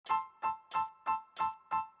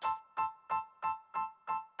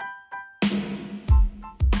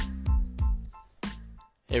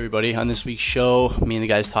Hey everybody, on this week's show, me and the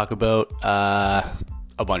guys talk about a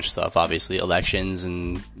bunch of stuff, obviously elections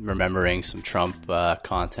and remembering some Trump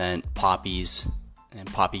content, poppies and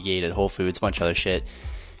Poppygate at Whole Foods, a bunch of other shit.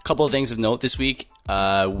 A couple of things of note this week.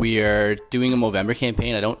 We are doing a Movember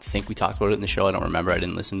campaign. I don't think we talked about it in the show. I don't remember. I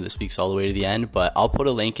didn't listen to this week's all the way to the end, but I'll put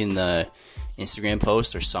a link in the Instagram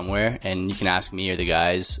post or somewhere, and you can ask me or the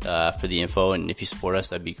guys for the info, and if you support us,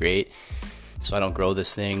 that'd be great. So I don't grow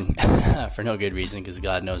this thing for no good reason, because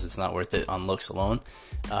God knows it's not worth it on looks alone.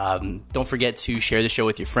 Don't forget to share the show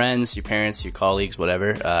with your friends, your parents, your colleagues,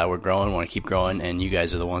 whatever. We're growing, want to keep growing, and you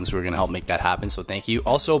guys are the ones who are going to help make that happen, so thank you.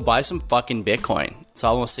 Also, buy some fucking Bitcoin. It's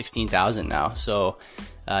almost 16,000 now, so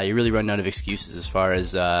you're really running out of excuses as far as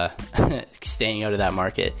staying out of that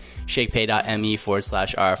market.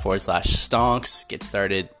 ShakePay.me/r/stonks. Get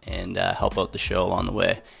started and help out the show along the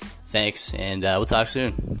way. Thanks, and we'll talk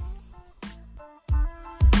soon.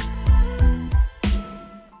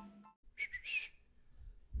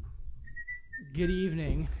 Good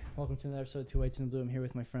evening. Welcome to another episode of Two Whites and a Blue. I'm here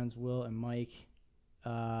with my friends Will and Mike.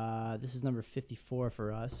 This is number 54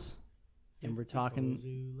 for us, and we're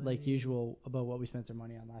talking like usual about what we spent our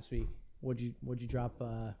money on last week. What'd you drop?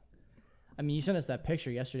 I mean, you sent us that picture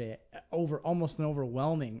yesterday. Almost an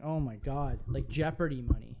overwhelming. Oh my God, like Jeopardy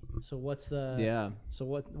money. So what's the? Yeah. So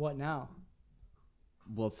what now?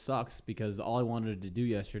 Well, it sucks because all I wanted to do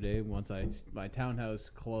yesterday, once my townhouse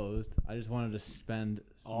closed, I just wanted to spend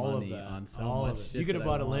some all money of that. on so all much of it. shit. You could have that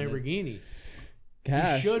I bought a wanted. Lamborghini.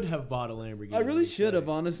 Cash. You should have bought a Lamborghini. I really should have,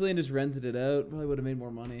 honestly, and just rented it out. Probably would have made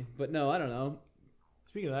more money. But no, I don't know.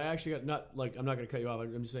 Speaking of that, I actually got I'm not going to cut you off.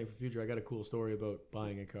 I'm just saying for future, I got a cool story about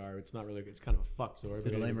buying a car. It's not really, it's kind of a fuck story. Is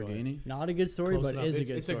it a Lamborghini? Not a good story, but it is a good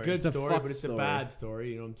story. It's a good story, fuck but it's story. a bad story.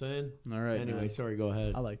 You know what I'm saying? All right. Anyway, man. sorry. Go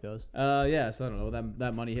ahead. I like those. Yeah. So I don't know.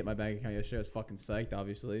 That money hit my bank account yesterday. I was fucking psyched,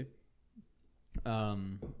 obviously.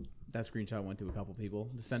 That screenshot went to a couple people.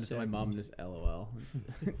 Just send it to my mom and just LOL.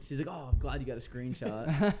 She's like, "Oh, I'm glad you got a screenshot."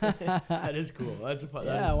 That is cool. That's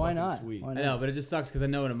why not? Sweet. Why I know, but it just sucks because I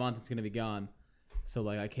know in a month it's gonna be gone. So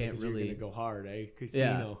like I can't Because really you're gonna go hard, eh?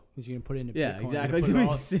 Casino. He's gonna put it into Yeah, Bitcoin. exactly. Put it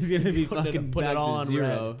all- It's gonna be Put fucking it back all to on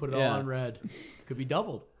zero. red. Put it all Yeah. on red. Could be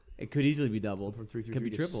doubled. It could easily be doubled. From 333 Could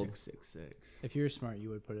be to tripled. 666. If you're smart, you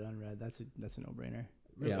would put it on red. That's a no-brainer.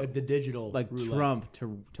 Yeah. The digital Like roulette. Trump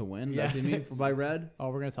to win. Yeah. That's what you mean for by red?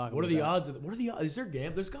 Oh, we're gonna talk. What are about the that. odds? What are the odds? Is there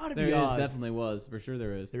gambling? There's got to be There is odds. definitely was for sure.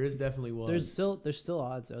 There is. There is definitely one. There's still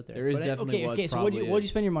odds out there. There is But definitely was, okay. So probably what'd you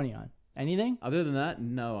is. spend your money on? Anything? Other than that,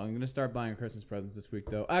 no. I'm gonna start buying Christmas presents this week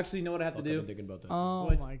though. Actually, you know what I have to Fuck, I've do? been thinking about that. Oh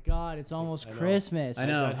What? my God! It's almost I know. Christmas. I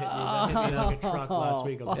know. That hit me like a truck last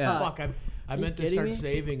week. I was like, Yeah. fuck, I meant to kidding start me?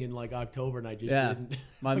 saving in like October and I just Yeah. didn't.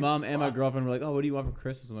 My mom and my girlfriend were like, "Oh, what do you want for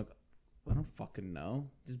Christmas?" I'm like, "I don't fucking know.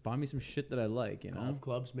 Just buy me some shit that I like, you know." Golf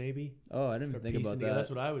clubs, maybe. Oh, I didn't even Start think piecing about together. that. That's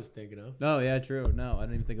what I was thinking of. Oh yeah, true. No, I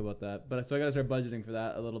didn't even think about that. But so I gotta start budgeting for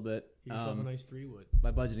that a little bit. Get yourself a nice 3-wood.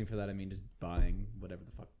 By budgeting for that, I mean just buying whatever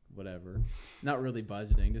the fuck, whatever. Not really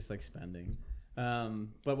budgeting, just like spending.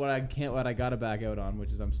 But what I gotta back out on,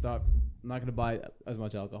 which is I'm not gonna buy as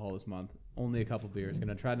much alcohol this month. Only a couple beers.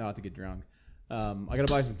 Gonna try not to get drunk. I gotta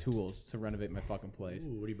buy some tools to renovate my fucking place.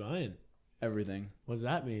 Ooh, what are you buying? Everything. What does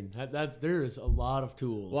that mean? There's a lot of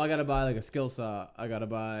tools. Well, I gotta buy like a skill saw. I gotta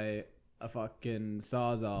buy a fucking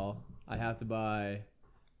sawzall. I have to buy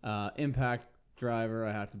impact driver.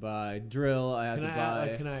 I have to buy drill. I have to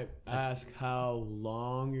buy. Can I ask how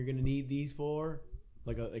long you're gonna need these for?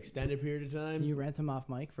 Like an extended period of time? Can you rent them off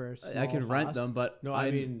Mike for a small I can rent cost? them, but No, I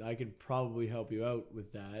mean I could probably help you out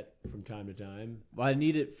with that from time to time. I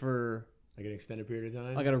need it for. Like an extended period of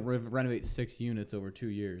time. I gotta renovate 6 units over 2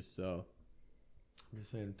 years. So I'm just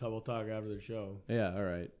saying, double talk after the show. yeah, all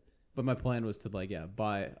right. But my plan was to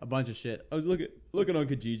buy a bunch of shit. I was looking on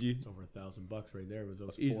Kijiji. It's over $1,000 right there with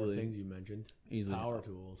those Easily. 4 things you mentioned. Easily. Power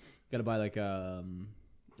tools. Gotta buy like a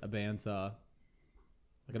bandsaw.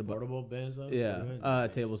 I gotta buy. Portable bandsaw? Yeah,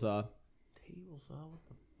 Nice. table saw. Table saw? What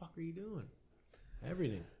the fuck are you doing?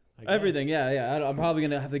 Everything. I guess. Everything, yeah. I'm probably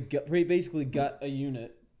gonna have to basically gut a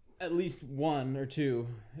unit, at least 1 or 2,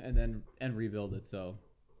 and rebuild it. So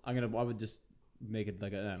I would just make it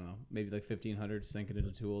like I don't know, maybe like 1,500, sink it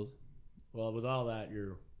into tools. Well, with all that,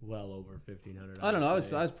 you're well over 1,500. I don't know. I would was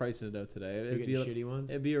say. pricing it out today. You It'd be getting shitty ones?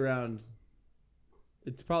 it'd be around.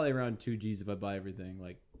 It's probably around 2 G's if I buy everything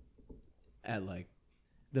like at like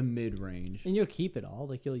the mid range. And you'll keep it all.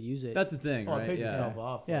 Like you'll use it. That's the thing, Well, right? it pays Yeah. itself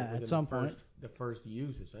off. Yeah, within at some the point. first, the first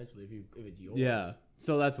use, essentially, if it's yours. Yeah.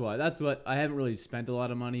 So that's why. That's what I haven't really spent a lot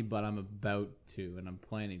of money, but I'm about to, and I'm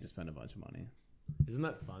planning to spend a bunch of money. Isn't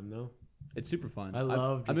that fun though? It's super fun. I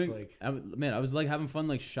love I just mean, like man, I was like having fun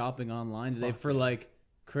like shopping online today Fuck for yeah. like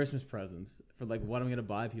Christmas presents for like what I'm gonna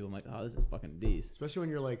buy people. I'm like, oh, this is fucking decent. Especially when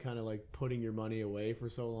you're like kind of like putting your money away for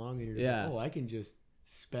so long, and you're just Yeah. like, oh, I can just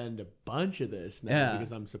spend a bunch of this now Yeah.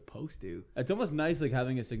 because I'm supposed to. It's almost nice like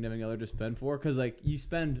having a significant other to spend for, because like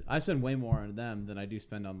I spend way more on them than I do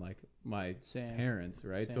spend on like my Same. parents,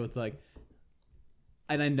 right? So Same. it's like,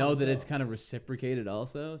 and I know fun that it's stuff. kind of reciprocated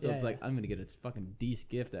also. So Yeah, it's like yeah. I'm gonna get a fucking decent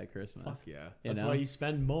gift at Christmas. Fuck yeah. You That's know? why you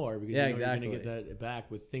spend more because Yeah, you know you're gonna exactly. get that back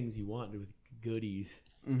with things you want, with goodies,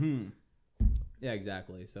 Mm-hmm. Yeah,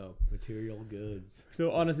 exactly. So material goods.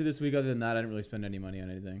 honestly, this week, other than that, I didn't really spend any money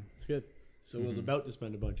on anything. It's good. So I was about to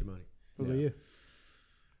spend a bunch of money. What Yeah. about you?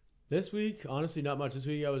 This week, honestly, not much. This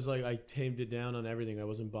week, I was like, I tamed it down on everything. I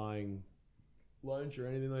wasn't buying lunch or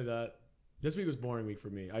anything like that. This week was a boring week for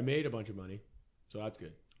me. I made a bunch of money, so that's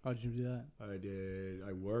good. How did you do that?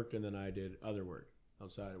 I worked, and then I did other work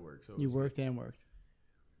outside of work. So it You was worked and worked.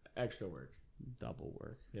 extra work. Double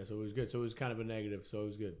work. Yeah, so it was good. So it was kind of a negative. So it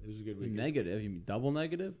was good. It was a good week. It's Negative? You mean double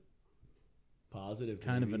negative? positive.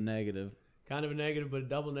 Kind of a maybe. negative. Kind of a negative, but a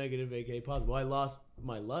double negative, aka positive. Well, I lost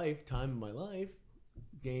my life, time of my life,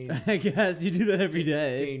 gained I guess you do that every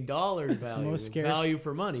day. gained dollar the value, most scarce- value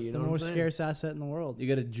for money. You The know what I'm most saying? scarce asset in the world. You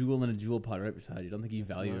got a jewel and a jewel pod right beside you. Don't think you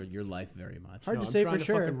That's value not- your life very much. Hard No, to I'm say trying for to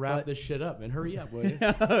sure. fucking wrap but this shit up, man. Hurry up, will you?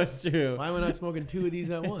 Yeah, that's true. Why am I not smoking 2 of these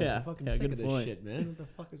at once? Yeah, I'm fucking yeah, sick good of this point. shit, man. What the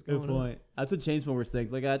fuck is going Good on? point. That's what Chainsmokers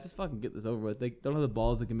think. Like, just fucking get this over with. They don't have the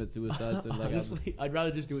balls to commit suicide. So like, Honestly, I'd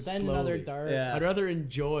rather just do it send slowly. another dart. Yeah. I'd rather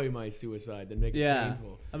enjoy my suicide than make it Yeah.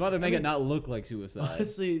 painful. I'd rather make I it mean, not look like suicide.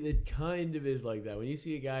 Honestly, it kind of is like that. When you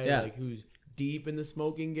see a guy Yeah. like who's deep in the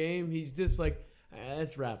smoking game, he's just like,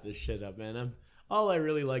 let's wrap this shit up, man. All I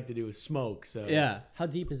really like to do is smoke. So Yeah, How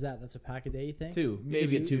deep is that? That's a pack a day, you think? two. Maybe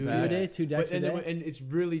Maybe get two two Two a packs. day? 2 decks a and, day? and it's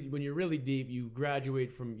really when you're really deep, you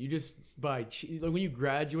graduate from you just buy like when you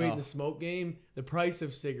graduate in Oh. the smoke game, the price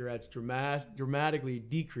of cigarettes dramatically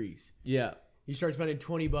decrease. Yeah. You start spending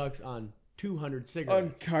 $20 on 200 On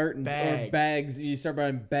cigarettes. cartons or Bags. bags. You start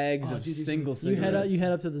buying bags Oh, of dude, these single you cigarettes.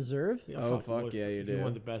 head up to the Zerv? Yeah, Oh, fuck yeah, you if do. You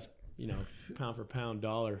want the best, pound for pound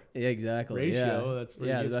dollar Yeah, exactly. ratio. Yeah. That's where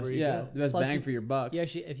Yeah, you, the that's best, where you yeah, go. the best Plus bang you- for your buck. You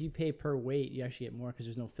actually, if you pay per weight, you actually get more because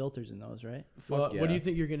there's no filters in those, right? Well, Fuck yeah. what do you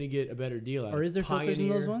think you're going to get a better deal at? Or is there filters in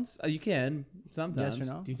those Pioneer? ones? You can sometimes. Yes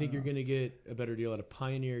or no? Do you think you're going to get a better deal at a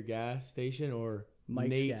Pioneer gas station or Mike's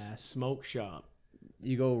Nate's Gas. Smoke Shop?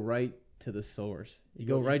 You go right to the source. You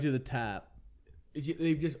Go- go right to the tap.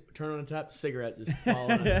 They just turn on a tap, cigarette just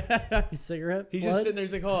falling. A cigarette? He's What? just sitting there.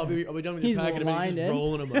 He's like, "Oh, I'll be done with He's the packet." And he's lined just in.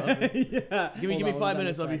 rolling them up. Yeah. Give me Hold on, 5 we'll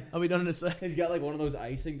minutes. be done in a I'll be done in a sec. He's got like one of those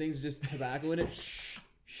icing things, just tobacco in it.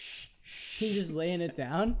 He's just laying it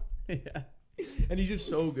down. Yeah. And he's just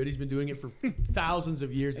so good. He's been doing it for thousands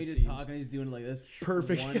of years. He's It just seems. talking. He's doing it like this.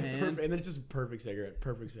 Perfect, One hand. perfect, and then it's just perfect cigarette,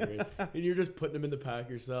 and you're just putting them in the pack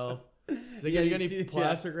yourself. He's like, Yeah, you you got see- any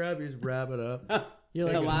plastic wrap? You just wrap it up. You're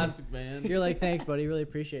Like like, elastic band. you're like, thanks, buddy. Really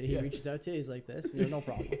appreciate it. He Yeah. reaches out to you. He's like this. And you're no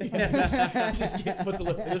problem. Just puts a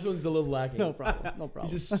little, this one's a little lacking. No problem. No problem.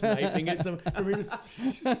 He's just sniping it.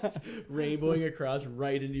 Just rainbowing across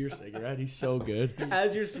right into your cigarette. He's so good.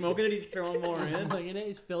 As you're smoking it, he's throwing more in. filling it.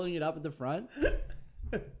 He's filling it up at the front.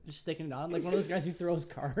 Just sticking it on like one of those guys who throws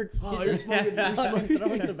cards. Oh, He's you're just smoking. You're smoking.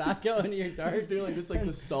 throwing tobacco into your He's dart. just doing like this, like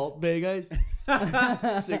the Salt Bay guys.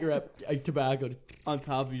 Cigarette, tobacco. On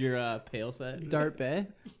top of your pail set. Dart Bay.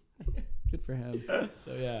 Good for him.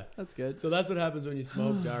 So yeah. That's good. So that's what happens when you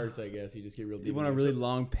smoke darts. I guess you just get real deep. You want a in really there.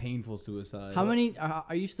 long, painful suicide. How many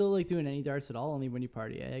are you still like doing any darts at all? Only when you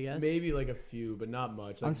party, I guess. Maybe like a few, but not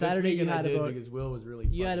much. Like On this Saturday you weekend I had did about- because Will was really.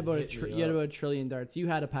 You had fucking about hitting me you had up. about 1 trillion darts. You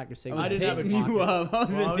had a pack of cigarettes. I didn't have a hitting you pocket. up. I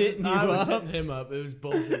wasn't Well, hitting you I was up. hitting him up. It was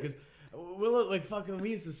bullshit because Will like fucking.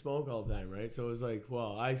 We used to smoke all the time, right? So it was like,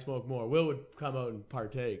 well, I smoke more. Will would come out and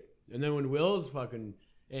partake, and then when Will's fucking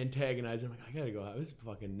antagonizing, I'm like, I gotta go out. This is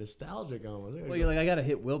fucking nostalgic almost. Well, you're like, I gotta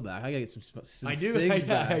hit Will back. I gotta get some I do. cigs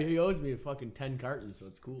back. He owes me a fucking 10 cartons, so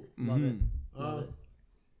it's cool. Love it. Mhm. Love Uh, it.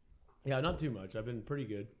 Yeah, not too much. I've been pretty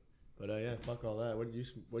good, but yeah, fuck all that. What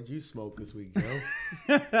did you smoke this week, Joe?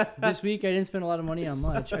 This week I didn't spend a lot of money on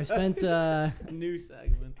lunch. I spent. New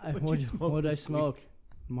segment. What did I smoke?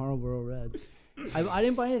 Marlboro Reds. I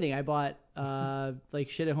didn't buy anything. I bought like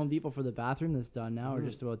shit at Home Depot for the bathroom that's done now, or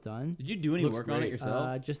just about done. Did you do any Looks work on it great.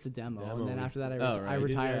 yourself? Just the demo, Demo. and then after that I, Oh, I right.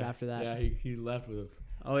 retired Yeah. after that. Yeah, he left with a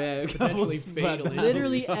Oh yeah, potentially almost fatal. bad.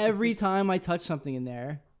 Literally every time I touch something in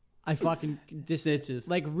there, I fucking just Stitches.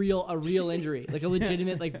 like a real injury, like a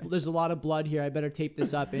legitimate like. There's a lot of blood here. I better tape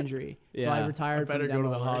this up injury. So I Yeah. retired. I better from go to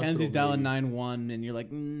the demo work. hospital. Kenzie's dialing maybe. 911, and you're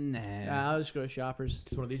like, nah. I'll just go to Shoppers.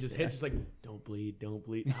 Just one of these just hits. Just like, don't bleed, don't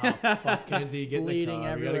bleed. Oh, fuck, Kenzie, get in the Bleeding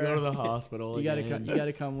car. We gotta go everywhere. to the hospital. You gotta again. you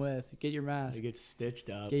gotta come with. Get your mask. I get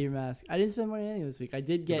stitched up. Get your mask. I didn't spend money on anything this week. I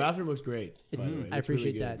did The get. bathroom looks great. By the way. I It's really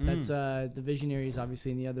appreciate good. that. That's the visionaries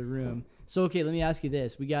obviously in the other room. So okay, let me ask you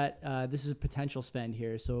this: we got this is a potential spend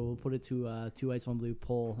here, so we'll put it to Two Whites One Blue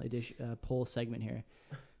poll edition poll segment here.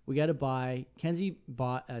 We got to buy. Kenzie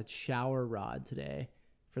bought a shower rod today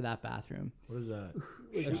for that bathroom. What is that?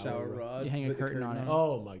 A shower rod. You hang a with curtain on it.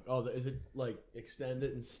 Oh my! Oh, is it like extend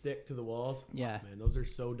it and stick to the walls? Yeah. Man, those are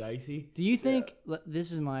so dicey. Do you think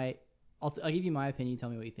this is my? I'll give you my opinion. Tell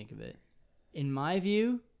me what you think of it. In my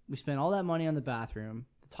view, we spent all that money on the bathroom.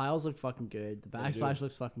 The tiles look fucking good. The backsplash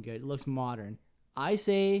looks fucking good. It looks modern. I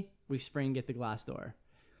say we spring get the glass door.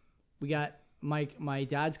 We got my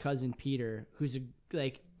dad's cousin Peter, who's a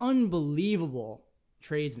like unbelievable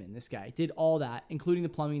tradesman. This guy did all that, including the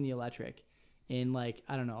plumbing and the electric, in like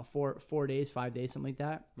I don't know 4 days, 5 days, something like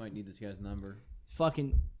that. Might need this guy's number.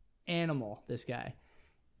 Fucking animal, this guy.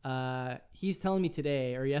 He's telling me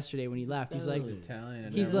today or yesterday when he left. He's like,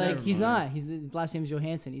 Italian. he's not. His last name's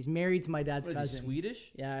Johansson. He's married to my dad's What is he, cousin.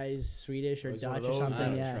 Swedish? Yeah, he's Swedish or He's one Dutch of or those. I something.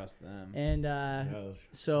 don't Yeah. trust them. And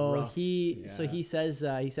so rough. he Yeah. says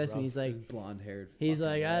to me, he's like, blonde haired. he's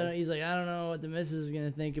like, I don't know what the missus is gonna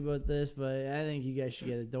think about this, but I think you guys should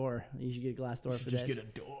get a door. You should get a glass door for just this. get a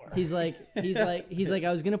door. He's like, I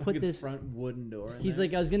was gonna put this. front wooden door. He's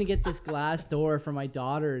like, I was gonna get this glass door for my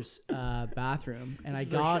daughter's bathroom, and I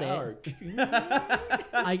got it.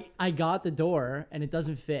 I got the door and it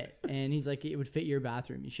doesn't fit, and he's like, it would fit your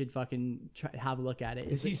bathroom. You should fucking have a look at it.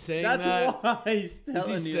 Is he It's saying That's that? why he's Is telling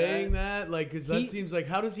he you saying that? Like, because that He- seems like,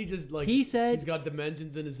 how does he just like? He said- he's got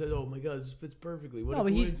dimensions in his head. Oh my god, this fits perfectly. What no, a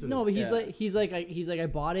but coincidence. he's like I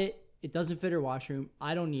bought it. It doesn't fit her washroom.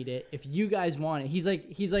 I don't need it. If you guys want it, he's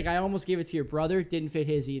like I almost gave it to your brother. Didn't fit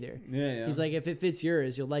his either. Yeah. He's like, if it fits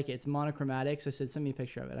yours, you'll like it. It's monochromatic. So I said, send me a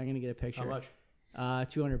picture of it. I'm gonna get a picture. How much?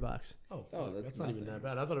 $200. Oh, fuck, that's that's not even nothing. that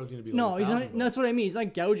bad. I thought it was gonna be. No, like he's not. $1,000. That's what I mean. He's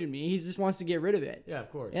not gouging me. He just wants to get rid of it. Yeah,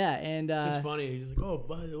 of course. Yeah, and It's just funny. He's just like, oh,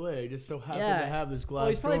 by the way, I just so happen yeah. to have this glass Well,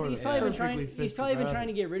 he's probably door he's that probably been perfectly trying. fits He's your probably been bathroom. trying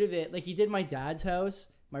to get rid of it. Like he did my dad's house,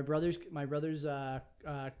 my brother's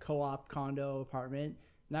co-op condo apartment.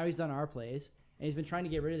 Now he's done our place, and he's been trying to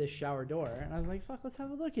get rid of this shower door. And I was like, fuck, let's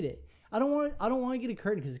have a look at it. I don't want to get a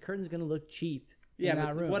curtain because the curtain's gonna look cheap Yeah, in that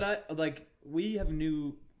but room. what I like, we have a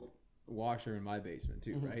new washer in my basement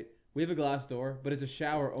too, right? We have a glass door, but it's a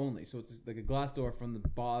shower only, so it's like a glass door from the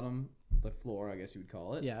bottom, the floor, I guess you would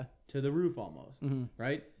call it, Yeah. to the roof almost,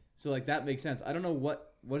 right? So like that makes sense. I don't know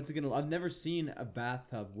what it's gonna. I've never seen a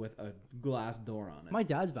bathtub with a glass door on it. My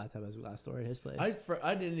dad's bathtub has a glass door at his place.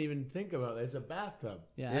 I didn't even think about it. It's a bathtub.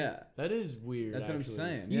 yeah. yeah, That is weird. that's what I'm actually.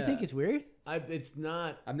 saying. You yeah. think it's weird? It's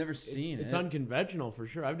not. I've never seen It's it. unconventional for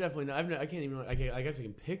sure. I've definitely. I can't even. I guess I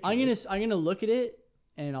can picture. I'm it. gonna look at it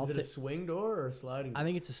and I'll Is it a say swing door or a sliding? I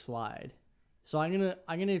think it's a slide. So I'm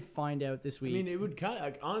gonna find out this I week. mean, it would kind of.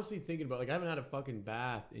 Like, honestly, thinking about I haven't had a fucking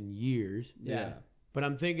bath in years. yeah. But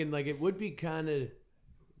I'm thinking it would be kind of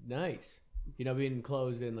nice, being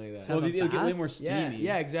enclosed in like that. Well, Have a it'll get way bath? more yeah, steamy.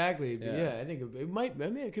 yeah, exactly. Yeah. Yeah, I think it might. I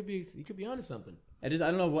mean, it could be. You could be onto something. I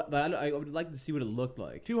don't know what. I would like to see what it looked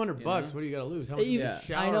like. $200. You What know? do you got to lose? How much is You- a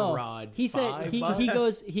shower I know. rod? He said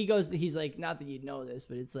 $5? he goes. He's like, not that you'd know this,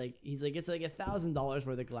 but it's like it's like $1,000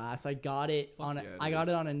 worth of glass. I got it on. yeah, it I got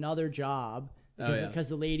is. it on another job Oh, because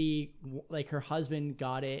yeah. the lady, like her husband,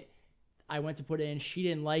 got it. I went to put it in. She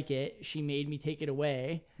didn't like it. She made me take it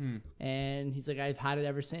away. And he's like, I've had it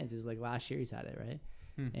ever since. It was like last year he's had it, right?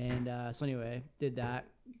 And so anyway, did that.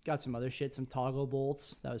 Got some other shit, some toggle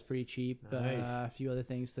bolts. That was pretty cheap. Nice. A few other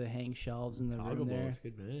things to hang shelves in the Toggle room there. balls,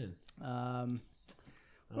 good man.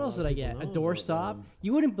 What else did I get? A doorstop.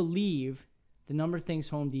 You wouldn't believe the number of things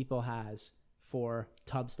Home Depot has for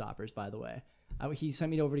tub stoppers, by the way. He sent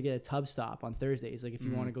me over to get a tub stop on Thursday. He's like, if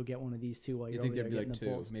you want to go get one of these two while You you're think over there there'd be getting like the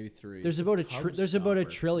two, bolts. maybe three. There's about Tub there's about a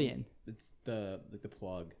stopper. trillion. It's the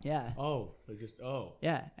plug. Yeah. Oh,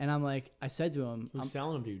 Yeah. And I'm like, I said to him, Who's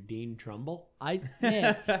selling them to you? Dean Trumbull? I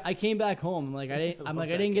came back home. I'm like, I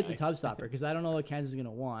didn't get the tub stopper because I don't know what Kansas is gonna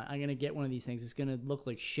want. I'm gonna get one of these things. It's gonna look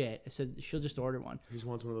like shit. I said she'll just order one. He just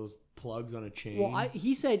wants one of those plugs on a chain. Well,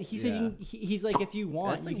 he said Yeah. he's like, if you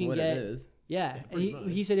want, That's you like can what get. it is. Yeah, and pretty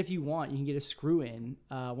much. he said if you want, you can get a screw in,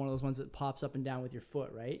 one of those ones that pops up and down with your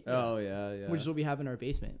foot, right? Oh yeah. Which is what we have in our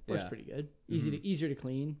basement. Works Yeah. pretty good. Easier to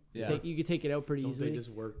clean. Yeah. You could take it out pretty Don't easily. they just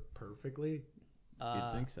work perfectly?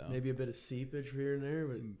 You'd think so. Maybe a bit of seepage here and there,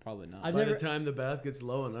 but Probably not. I've by never- the time the bath gets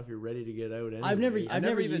low enough, you're ready to get out. Anyway. I've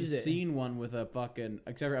never even used it. seen one with a fucking,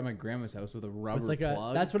 except for at my grandma's house with a rubber With like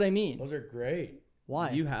plug. that's what I mean. Those are great.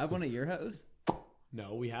 Why? You have one at your house?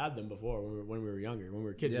 No, we had them before when we were younger. When we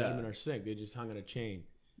were kids, we had Yeah. them in our sink. They just hung on a chain.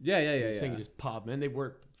 Yeah. The sink just popped, man. They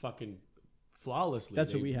work fucking flawlessly.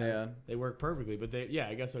 That's what we have. Yeah. They work perfectly, but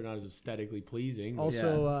I guess they're not as aesthetically pleasing. but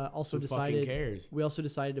Also who fucking decided cares? we also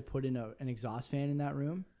decided to put in an exhaust fan in that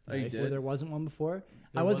room Oh, you Nice. where did? there wasn't one before.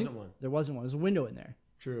 There wasn't one. There wasn't one. There's a window in there.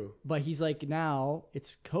 True. But he's like, now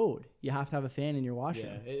it's code. You have to have a fan in your washer.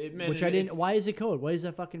 Yeah, it meant Which I didn't. Why is it code? Why does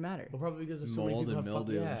that fucking matter? Well, probably because there's so many Mold people and have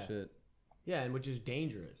mildew yeah. and shit. Yeah, and which is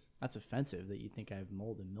dangerous. That's offensive that you think I have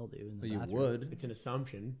mold and mildew in the But you bathroom. would. It's an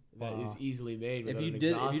assumption that Wow. is easily made. If without you an did,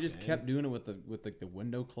 if exhaust you just fan. kept doing it with the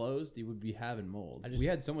window closed, you would be having mold. We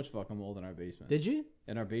had so much fucking mold in our basement. Did you?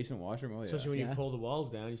 In our basement washroom? Oh, yeah. especially when Yeah. you pull the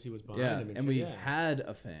walls down, you see what's behind Yeah, them. and we shit. had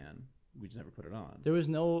a fan. We just never put it on. There's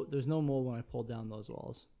no mold when I pulled down those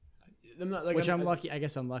walls. I'm not like Which I'm lucky. I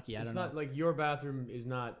guess I'm lucky. I It's don't not know. like your bathroom is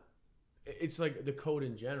not. It's like the code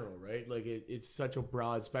in general, right? Like it's such a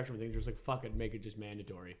broad spectrum of things. Just like fuck it, make it just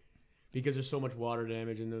mandatory, because there's so much water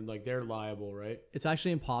damage, and then like they're liable, right? It's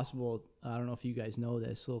actually impossible. I don't know if you guys know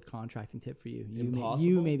this. Little contracting tip for you. You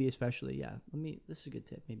Impossible? maybe especially. Yeah. This is a good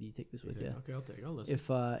tip. Maybe you take this with you. Okay, I'll listen.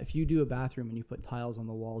 If you do a bathroom and you put tiles on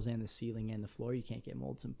the walls and the ceiling and the floor, you can't get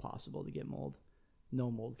mold. It's impossible to get mold.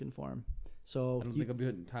 No mold can form. So I don't you- think I'll be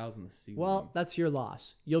putting tiles on the ceiling. well, that's your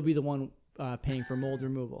loss. You'll be the one paying for mold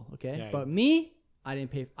removal. Okay, Yeah. but me, I didn't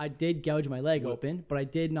pay. I did gouge my leg open, but I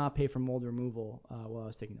did not pay for mold removal while I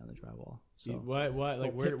was taking down the drywall. So What? Like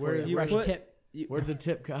little tip for where? you. Fresh put- tip. Where's the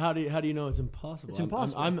tip? How do you know it's impossible? It's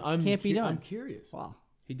impossible. I'm Can't be done. I'm curious. Wow,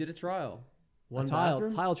 he did a trial. One tile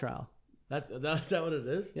bathroom? trial. That's that what it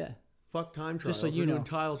is? Yeah. Fuck time trials. so you We're doing know.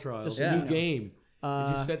 tile trials. Just so New you know. game. Is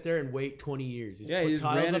you Uh, sit there and wait 20 years. You Yeah, put he just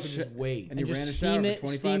tiles ran up a and just wait. and and he ran just a shower steam for it,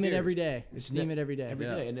 25 steam it years. every day. It's Steam ne- it every day. Every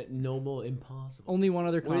Yeah. day, and it no more impossible. Only one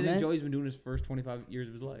other What do you think comment. Joey's been doing his first 25 years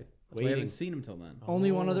of his life? That's why I Waiting. haven't seen him till then.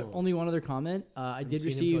 Only one other. Oh. Only one other comment. I Haven't did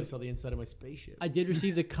seen him till I receive. saw the inside of my spaceship. I did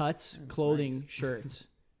receive the Cuts That was clothing nice. shirts.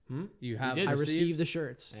 You have did? I received? received the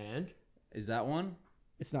shirts. And Is that one?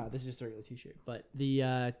 It's not. This is just a regular T-shirt. But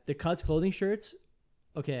the Cuts clothing shirts.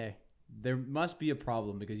 Okay, There must be a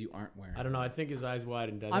problem because you aren't wearing. I don't know. I think his eyes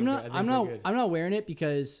widened. I I'm think not. they're- I I'm think not. they're good. I'm not wearing it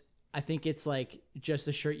because I think it's like just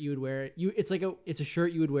a shirt you would wear. It's a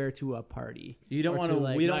shirt you would wear to a party. You don't Or want to, to.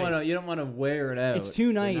 like- We don't Nice. want to. You don't want to wear it out. It's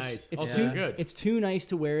too nice. nice. It's Oh, too yeah. good. It's too nice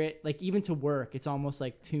to wear it. Like even to work, it's almost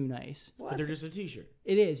like too nice. But they're just a T-shirt.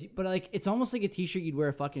 It is, but like it's almost like a T-shirt you'd wear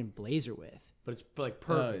a fucking blazer with. But it's like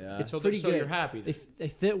perfect. yeah. It's so pretty so good. you're happy. They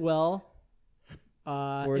fit well.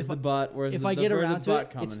 Where's if the I- butt? Where's if the, I the, get where's around the to butt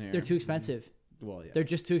it, coming here? they're too expensive. Well, yeah. They're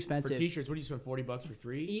just too for expensive. T-shirts, what do you spend $40 for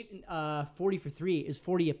three? Even 40 for 3 is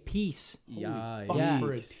 40 a piece. Yeah. fuck, Yeah.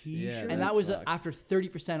 for a Yeah, T-shirt? And that that's was fucked. after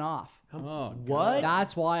 30% off. Oh, What?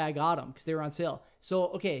 That's why I got them because they were on sale. So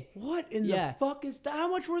okay, What in Yeah. the fuck is that? How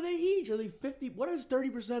much were they each? Are they 50? What is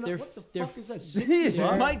 30% They're- off? What the they're- fuck is that? Jeez, 60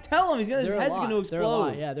 bucks? Mike, tell him he's gonna. His they're a head's lot. gonna They're a lot.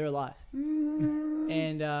 explode. Yeah, they're a lot.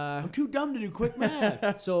 And I'm too dumb to do quick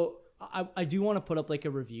math. so I do want to put up like a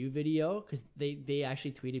review video because they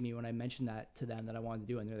actually tweeted me when I mentioned that to them that I wanted to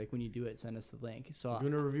do it. And they're like, when you do it, send us the link. So I'm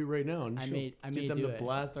doing a review right now. And I show- may get them do to it.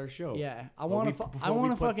 blast our show. yeah, I Well, want we- to. before I we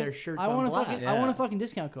want to put fucking. their shirts I on want to blast. fucking. I want Yeah. a fucking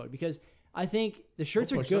discount code because I think the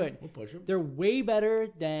shirts We'll are push them. good. We'll push them. They're way better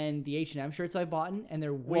than the H&M shirts I've bought, and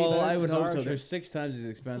they're way Well, better. I than would hope Zara so. They're shirts. 6 times as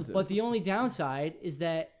expensive. But the only downside is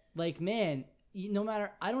that, like, man, no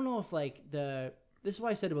matter, I don't know if like this is why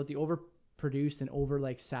I said about the overproduced and over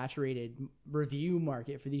like saturated review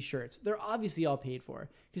market for these shirts. They're obviously all paid for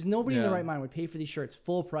because nobody in their Yeah. right mind would pay for these shirts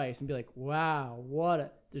full price and be like, wow,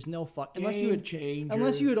 there's no fuck unless Game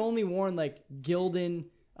changer. you had only worn like Gildan,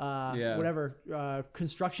 Yeah. whatever,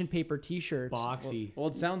 construction paper T-shirts. Boxy. well,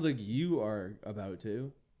 it sounds like you are about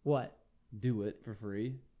to What? do it for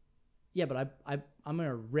free. Yeah, but I'm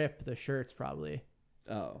gonna rip the shirts probably.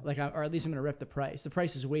 Oh, Like, or at least I'm gonna rip the price. The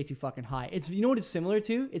price is way too fucking high. It's, you know what it's similar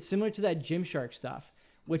to? It's similar to that Gymshark stuff,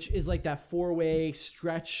 which is like that 4-way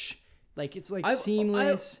stretch. Like it's like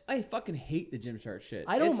seamless. I fucking hate the Gymshark shit.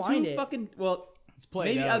 I don't It's mind too it. Fucking well. It's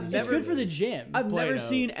played Maybe out. I've It's never- good for the gym. I've Play never it out.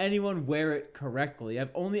 seen anyone wear it correctly.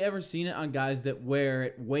 I've only ever seen it on guys that wear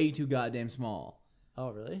it way too goddamn small.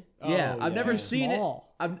 Oh really? Yeah, Oh, I've never yeah. seen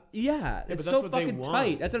Small. it. but It's that's so what they fucking want.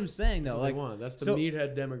 tight. That's what I'm saying though. That's what Like, they want. That's the so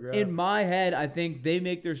meathead demographic. in my head, I think they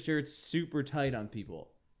make their shirts super tight on people.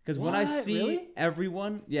 Because when I What? see Really?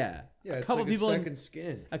 everyone, yeah, a it's couple like people, a second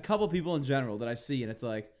skin. a couple people in general that I see, and it's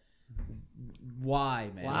like Why,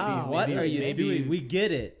 man? Wow. What Maybe- are you maybe- doing? We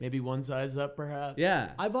get it. Maybe one size up, perhaps.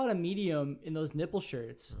 Yeah. I bought a medium in those nipple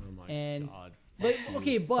shirts. Oh my And- god. But Fuck you.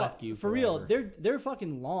 okay, but Fuck you for real, forever. they're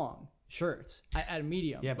fucking long shirts at a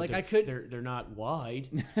medium. Yeah, but like I could They're not wide.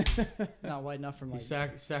 not wide enough for my.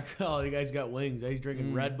 Oh, you guys got wings. He's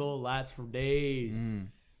drinking Red Bull, lats for days.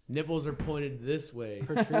 Nipples are pointed this way.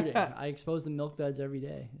 protruding. I expose the milk duds every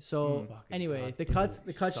day. So Fucking anyway, cock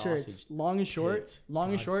the cut shirts, sausage long and short, tits. long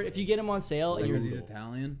and God short. If you get them on sale, and Because you're, he's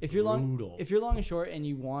Italian. if you're Brutal. long and short, and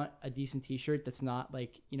you want a decent T-shirt that's not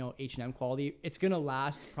like H&M quality, it's gonna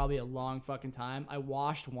last probably a long fucking time. I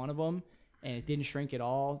washed one of them, and it didn't shrink at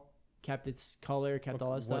all. Kept its color, kept all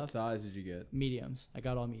that What stuff. size did you get? Mediums. I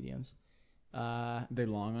got all mediums. They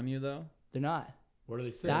long on you though? They're not. Where do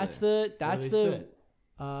they sit? That's Where the do they sit?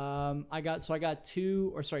 I got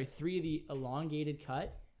 3 of the elongated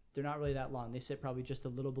cut. They're not really that long. They sit probably just a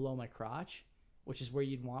little below my crotch, which is where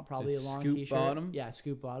you'd want probably The a long scoop t-shirt. bottom? Yeah,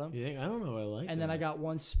 scoop bottom. You think? I don't know. I like. And then I got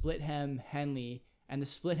one split hem Henley, and the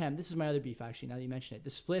split hem. This is my other beef actually. Now that you mention it, the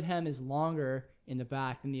split hem is longer in the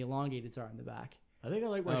back than the elongateds are in the back. I think I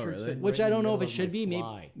like my Oh, shirts really? sitting Which right I in don't the know if middle it should of be. my Maybe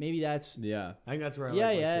fly. maybe that's. Yeah. I think that's where I Yeah,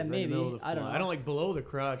 like my yeah, shirts, right in the maybe. middle of the I don't fly. know. I don't like below the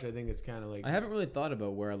crotch. I think it's kind of like. I haven't really thought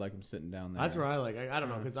about where I like them sitting down there. That's where I like. I don't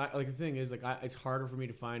know because like the thing is like it's harder for me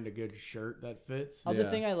to find a good shirt that fits. Other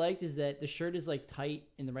Yeah. thing I liked is that the shirt is like tight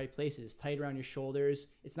in the right places. Tight around your shoulders.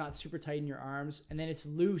 It's not super tight in your arms, and then it's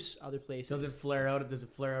loose other places. Does it flare out? Does it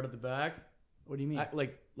flare out at the back? What do you mean?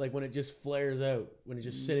 Like when it just flares out when it's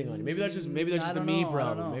just sitting on you. Maybe that's just I a don't me know, I don't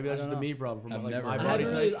problem. know, Maybe that's I just don't a me problem from I've like never my heard body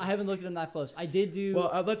of type. I haven't looked at them that close. I did do.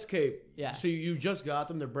 Well, let's okay. Yeah. So you just got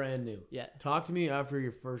them. They're brand new. yeah, Talk to me after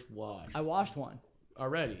your first wash. I washed one.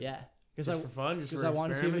 Already. Yeah, because Just for fun. Just for I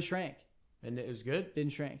wanted to see if it experiment? shrank. And it was good.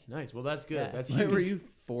 Didn't shrink. Nice. Well, that's good. Yeah. That's Where huge. were you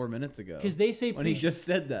 4 minutes ago? Because they say when he just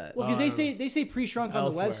said that. well, because Oh, I they don't say pre-shrunk on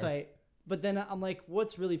Elsewhere. the website. But then I'm like,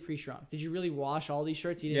 what's really pre-shrunk? Did you really wash all these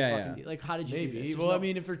shirts? You didn't Yeah, fucking yeah. do. Like, how did you do Maybe. this? There's Well, no- I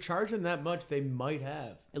mean, if they're charging that much, they might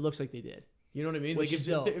have. it looks like they did. You know what I mean? Which Like is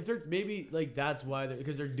still- if they're maybe like that's why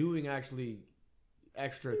because they're doing actually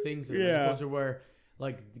extra things there, as Yeah. opposed to where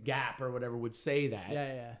like the Gap or whatever would say that,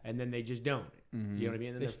 Yeah, yeah. and then they just don't. Mhm. You know what I mean?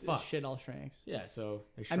 And then They they're fucked. shit all shrinks. Yeah. So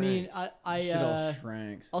they I mean, shrank. Shit all I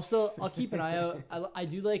shrinks. I'll keep an eye out. I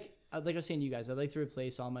do like I was saying to you guys, I'd like to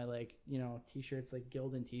replace all my like t-shirts, like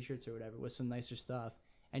Gildan t-shirts or whatever, with some nicer stuff,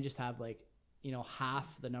 and just have like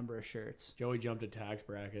half the number of shirts. Joey jumped a tax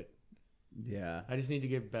bracket. Yeah. I just need to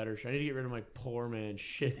get better. I need to get rid of my poor man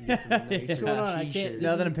shit and get some nicer What's going on? I can't. t-shirts.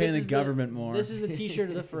 Now that I'm paying this the is government more. This is the t-shirt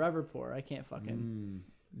of the forever poor. I can't fucking.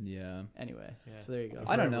 Yeah. Anyway, Yeah. so there you go.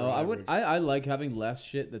 I don't Forever know. I would. average. I like having less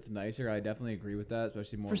shit that's nicer. I definitely agree with that,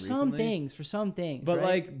 especially more for recently. some things, But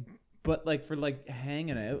right? like for like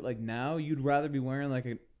hanging out, like now you'd rather be wearing like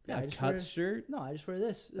Yeah, I a just cut wear- shirt. No, I just wear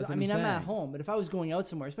this. That's I what mean, I'm I'm at saying. home, but if I was going out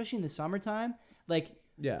somewhere, especially in the summertime, like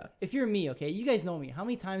Yeah. if you're me, okay, you guys know me. How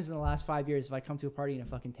many times in the last 5 years have I come to a party in a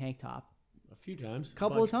fucking tank top? A few times.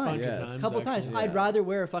 Couple of times. Bunch Yes. of times. Couple times. actually. I'd Yeah. rather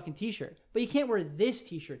wear a fucking t-shirt, but you can't wear this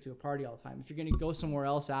t-shirt to a party all the time. If you're gonna go somewhere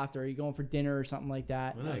else after, or you're going for dinner or something like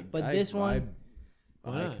that. Why not? But this one,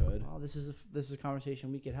 Why I not? could. well, this is a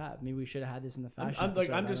conversation we could have. Maybe we should have had this in the I'm, fashion. I'm like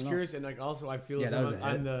episode. I'm I just don't know. curious, and like also I feel Yeah, as that was I'm,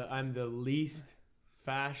 a I'm hit. the the least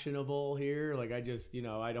fashionable here. Like I just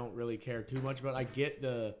I don't really care too much about.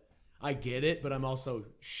 I get it, but I'm also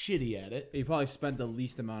shitty at it. You probably spent the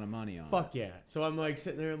least amount of money on. Fuck yeah. So I'm like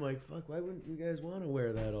sitting there. I'm like, fuck. Why wouldn't you guys want to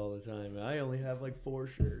wear that all the time? I only have like 4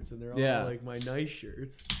 shirts, and they're all Yeah. like my nice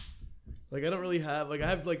shirts. Like I don't really have like I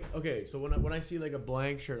have like okay. So when I see like a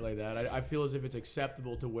blank shirt like that, I feel as if it's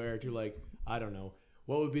acceptable to wear to like I don't know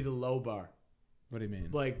what would be the low bar. What do you mean?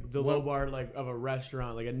 Like the low bar like of a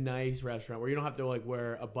restaurant, like a nice restaurant where you don't have to like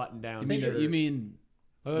wear a button down. You mean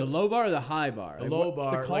the low bar or the high bar? the Like, low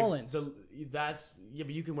bar, The Collins. Like that's yeah,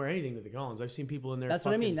 but you can wear anything to the Collins. I've seen people in there. That's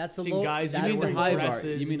what I mean. fucking- That's the seen low- guys that's even the wearing high bar.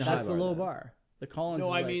 dresses You mean and the shit. That's the bar, low then. bar. The Collins. No,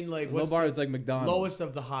 is I like mean like low what's bar the is like McDonald's. lowest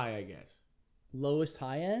of the high, I guess. lowest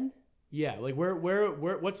high end. Yeah, like where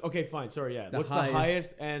what's okay, fine, sorry, yeah. The What's highest- the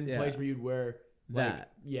highest end yeah. place where you'd wear like,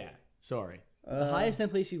 That. Yeah, sorry. The highest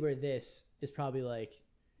end place you wear this is probably like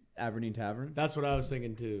Aberdeen Tavern. That's what I was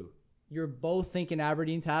thinking too. you're both thinking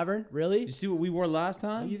Aberdeen Tavern. Really? You see what we wore last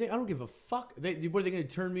time? You think I don't give a fuck? What are they going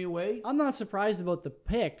to turn me away? I'm not surprised about the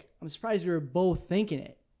pick. I'm surprised you were both thinking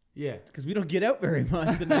it. Yeah. Because we don't get out very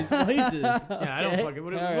much in these places. Yeah, I don't Okay. fucking.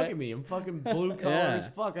 Look All right. at me. I'm fucking blue collar Yeah. as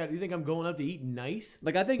fuck. You think I'm going out to eat nice?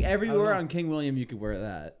 Like I think everywhere know. on King William you could wear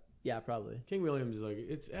that. Yeah, probably. King William's is like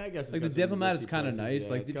it's. I guess it's Like got the some diplomat is ritzy kind of places, nice. yeah,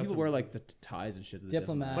 Like it's the got people some- wear like the ties and shit. To the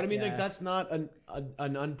Diplomat. But I mean, Yeah. like that's not an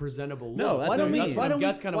unpresentable look. No, that's Why what I don't we? mean. Why don't we?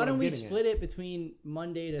 That's kind of Why what don't I'm we getting at. split it between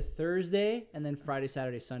Monday to Thursday and then Friday,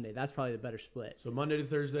 Saturday, Sunday? That's probably the better split. So Monday to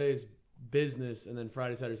Thursday is business, and then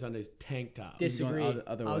Friday, Saturday, Sunday is tank top. Dis- going Disagree.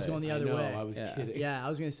 other I was way. going the I other know, way. I was Yeah. kidding. Yeah, I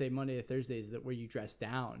was gonna say Monday to Thursday is that where you dress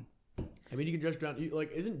down. I mean, you can dress down.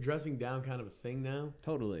 Like, isn't dressing down kind of a thing now?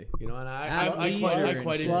 Totally. You know, and I Slug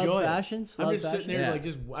quite slug enjoy fashion, it. slug I'm just fashion. sitting there, Yeah.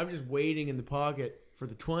 like, I'm just waiting in the pocket for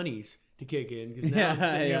the 20s to kick in because now I'm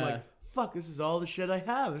Yeah, sitting here yeah. like, fuck, this is all the shit I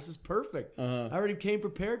have. This is perfect. Uh-huh. I already came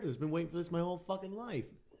prepared to this. Been waiting for this my whole fucking life.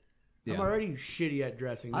 Yeah. I'm already shitty at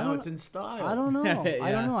dressing. I Now don't- it's in style. I don't know. I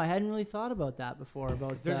Yeah. don't know. I hadn't really thought about that before.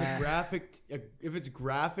 About If there's if it's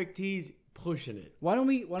graphic tees, pushing it. why don't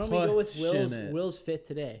we go with Will's Pushing it. Will's fit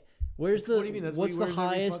today? Where's the What do you mean? That's what what's he the wears every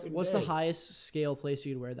highest fucking what's the day. highest scale place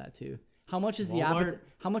you could wear that to? How much is Walmart.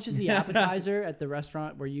 how much is the appetizer at the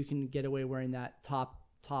restaurant where you can get away wearing that top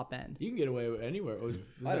end? You can get away with anywhere. Oh, is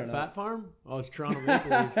I that don't know. Fat Farm? Oh, it's Toronto Maple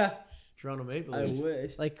Leafs. Toronto Maple I Leafs.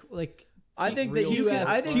 wish. Like I think that real you QF, could.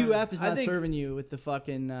 I think QF is I not think- serving you with the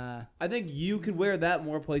fucking I think you could wear that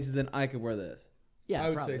more places than I could wear this. yeah. I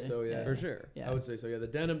would probably. say so, yeah. For sure. Yeah. I would say so. Yeah, the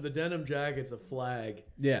denim jacket's a flag.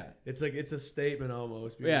 Yeah. It's like it's a statement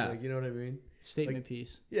almost. Because, Yeah. like, you know what I mean? Statement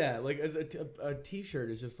piece. Yeah, like as a t-shirt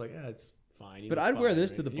is just like, it's fine. But it's I'd wear fine,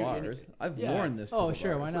 this right? to the And you- bars. I've yeah. worn this. To Oh, the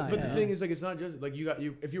sure, bars. why not? But Yeah. the thing is, like, it's not just like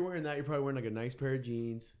if you're wearing that, you're probably wearing like a nice pair of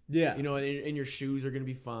jeans. Yeah. You know, and your shoes are gonna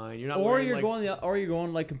be fine. You're not. Or wearing, you're like,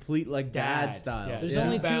 going like complete like dad style. Yeah. There's yeah.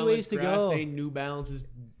 only New two Balance, ways to grass go. Stained New Balances,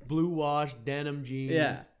 blue wash, denim jeans.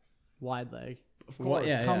 Yeah. Wide leg. Of Well, course.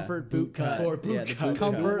 yeah, Comfort boot cut. Or boot Yeah, the cut. boot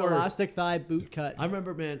Comfort Worst. elastic thigh boot cut. I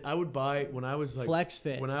remember, man, I would buy when I was like Flex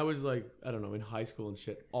fit. When I was like, I don't know, in high school and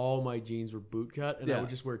shit, all my jeans were boot cut, and I Yeah. would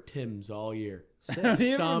just wear Timbs all year.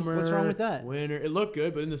 Sick. Summer, What's wrong with that? Winter, it looked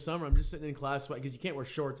good, but in the summer, I'm just sitting in class sweating because you can't wear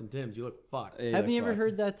shorts and Timbs. You look fucked. Yeah, Haven't you ever fuck.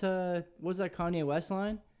 heard that? What was that Kanye West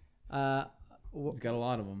line? He's got a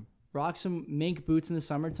lot of them. Rock some mink boots in the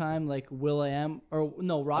summertime, like Will I Am, or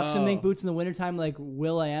no, rock some Oh. mink boots in the wintertime, like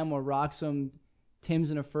Will I Am, or rock some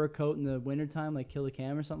Tim's in a fur coat in the wintertime, like Kill a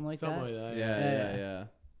Cam or something like Something that. like that. Yeah, Yeah, yeah, yeah. yeah.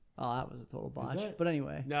 Oh, that was a total botch. that- But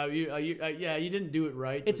anyway, No, you didn't do it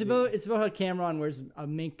right. it's but about how Cameron wears a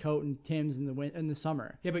mink coat and Tim's in the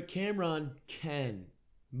summer. yeah, but Cameron can.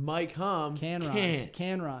 Mike Holmes Canron, can't.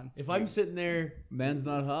 Canron. If I'm sitting there, Man's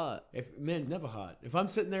not hot. never hot. If I'm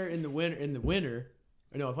sitting there in the winter,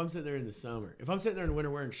 or no, if I'm sitting there in the summer, if I'm sitting there in the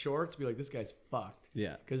winter wearing shorts, be like, this guy's fucked.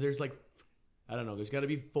 Yeah. Because there's like, I don't know, there's got to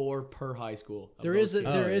be 4 per high school. of There those is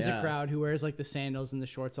people. there is yeah. a crowd who wears like the sandals and the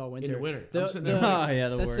shorts all winter. in the winter. The- I'm sitting the- there like, Oh yeah,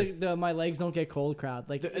 the That's worst. the my legs don't get cold crowd.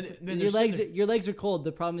 Like The- and it's- then your they're legs sitting your legs are cold.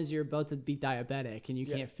 The problem is you're about to be diabetic and you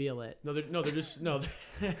Yeah. can't feel it. no, they're just no.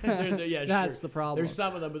 Yeah, That's sure. the problem. There's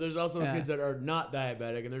some of them, but there's also Yeah. kids that are not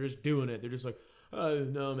diabetic and they're just doing it. They're just like, oh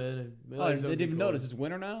no, man. my Oh, legs they don't didn't get even cold." notice it's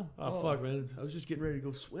winter now. Oh, fuck, man! I was just getting ready to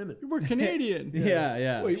go swimming. We're Canadian. Yeah,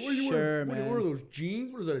 yeah. Wait, what are you Sure, wearing? What are man. you wearing? Those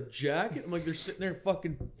jeans? What is that? A jacket? I'm like, they're sitting there,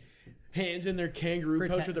 fucking hands in their kangaroo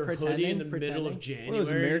pouch with their hoodie in the middle of January. What are those,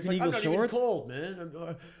 It's American like, Eagle I'm not shorts? even cold, man.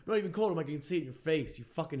 I'm not even cold. I'm like, I can see it in your face. You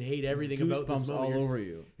fucking hate everything about this Goosebumps moment. all You're- over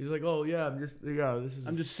you. He's like, oh yeah, this is.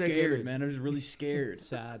 I'm just sick scared, image. man. I'm just really scared.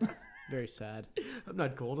 Sad. Very sad. I'm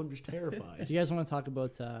not cold. I'm just terrified. Do you guys want to talk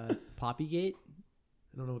about Poppygate?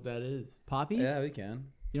 I don't know what that is. Poppies? Yeah, we can.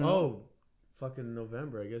 You don't know? Oh, fucking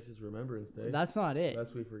November. I guess it's Remembrance Day. That's not it.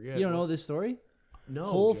 Lest we forget. You don't know this story? No.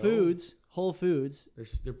 Whole Joe. Foods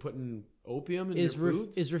They're putting opium in is their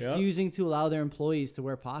foods. is refusing to allow their employees to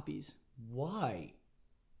wear poppies. Why?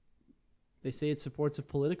 They say it supports a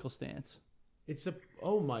political stance. It's a.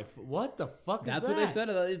 Oh my! What the fuck That's is what that? they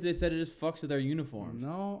said. They said it just fucks with their uniforms.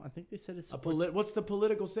 No, I think they said it A supports. what's the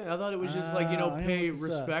political stance? I thought it was just like, you know, I'm gonna pay look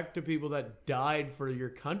this up. respect to people that died for your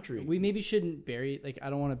country. We maybe shouldn't bury. Like, I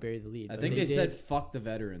don't want to bury the lead. I but think they said did. "fuck the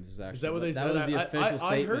veterans." Is actually Is that what they that said? was the official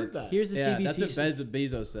I statement. heard that. Here's the Yeah, CBC. that's what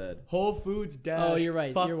Bezos said. Whole Foods dash. Oh, you're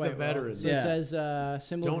right. Fuck You're the right. veterans. So Yeah. it says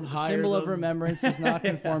symbol Don't of, hire symbol of them. remembrance does not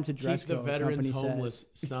conform to dress Keep the code. veterans company homeless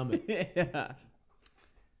says. summit. Yeah.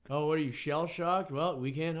 Oh, what are you shell shocked? Well,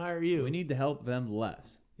 we can't hire you. We need to help them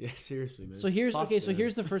less. Yeah, seriously, man. So here's Fuck okay. So them.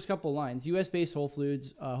 here's the first couple lines. U.S.-based Whole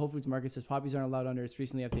Foods Market says poppies aren't allowed under its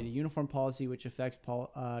recently updated uniform policy, which affects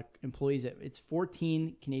employees at its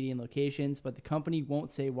 14 Canadian locations. But the company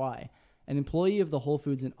won't say why. An employee of the Whole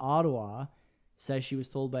Foods in Ottawa says she was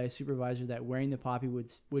told by a supervisor that wearing the poppy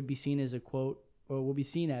would be seen as a quote, or will be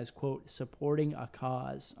seen as quote supporting a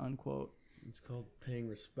cause unquote. It's called paying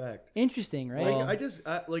respect. Interesting, right? Like I just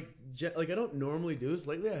like I don't normally do this.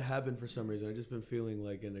 Lately, I have been for some reason. I've just been feeling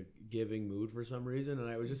like in a giving mood for some reason, and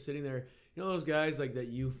I was just sitting there. You know those guys like that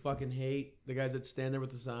you fucking hate, the guys that stand there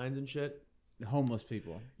with the signs and shit. Homeless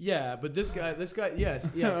people. Yeah, but this guy, yes,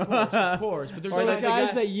 yeah, of course. But there's Or always those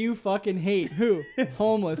guys that you fucking hate. Who?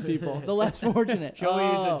 Homeless people. The less fortunate. Joey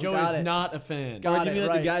got is it. not a fan. Got Or do you it, mean like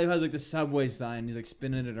right. the guy who has like the Subway sign? He's like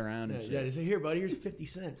spinning it around and Yeah, shit. they say, here, buddy, here's 50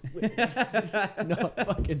 cents. No,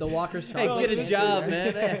 fucking. The Walker's Hey, chocolate. get a mystery job,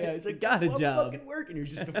 there. man. Yeah, it's like, Got a I'm job. fucking working. You're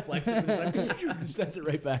just deflecting. Just sends it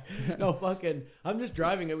right back. No, fucking. I'm just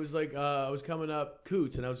driving. It was like I was coming up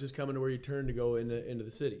Coots, and I was just coming to where you turn to go into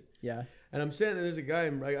the city. Yeah. And I'm standing there. There's a guy.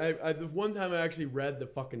 And the one time I actually read the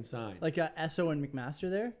fucking sign. Like Esso and McMaster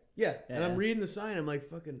there? Yeah, and Yeah. I'm reading the sign. I'm like,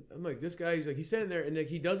 this guy. He's standing there, and like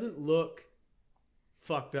he doesn't look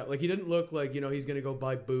fucked up. Like he didn't look like he's gonna go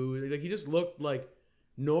buy booze. Like he just looked like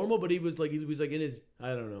normal, but he was like in his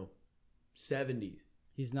 70s.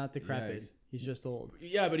 He's not decrepit. Yikes. He's just old.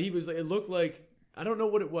 Yeah, but he was. It looked like I don't know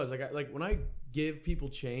what it was. Like when I give people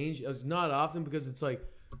change, it's not often because it's like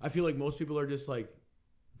I feel like most people are just like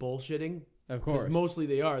bullshitting. Of 'Cause course. mostly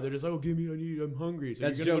they are. They're just like, oh, give me, I'm hungry. So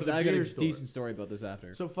That's you're gonna jokes. go to the I got beer a store. decent story about this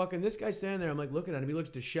after. So fucking this guy standing there, I'm like looking at him. He looks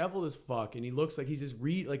disheveled as fuck, and he looks like he's just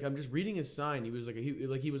I'm just reading his sign. He was like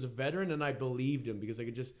he was a veteran, and I believed him because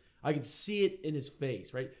I could see it in his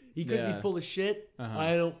face. Right? He could Yeah. be full of shit. Uh-huh.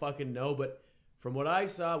 I don't fucking know, but from what I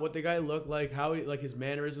saw, what the guy looked like, how he like his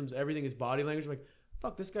mannerisms, everything, his body language, I'm like,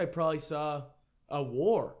 fuck, this guy probably saw a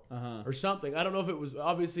war Uh-huh. or something. I don't know if it was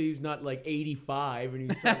obviously he's not like 85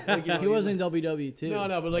 and he's like, He was in WW too. no,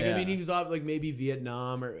 but like I Yeah. mean, he was off like maybe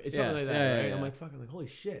Vietnam or something Yeah, like that, yeah, right? yeah. I'm like, fucking, like, holy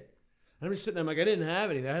shit. And I'm just sitting there, I'm like, I didn't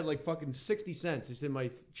have anything. I had like fucking 60 cents. It's in my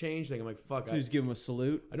change thing. I'm like, fuck. So you just give him a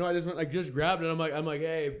salute. I know. I just went, like, just grabbed it. I'm like,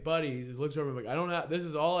 hey, buddy. He just looks over. I'm like, I don't have. This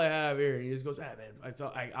is all I have here. And he just goes,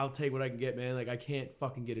 man, I'll take what I can get, man. Like, I can't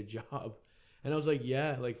fucking get a job. And I was like,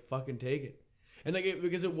 yeah, like, fucking take it. And like,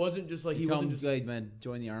 because it wasn't just like You he tell wasn't him, just. like, man,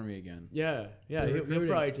 join the army again. Yeah, They're he'll recruiting.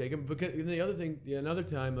 probably take him. Because and the other thing, another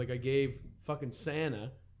time, like I gave fucking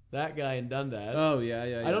Santa, that guy in Dundas. Oh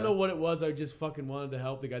yeah. I don't know what it was. I just fucking wanted to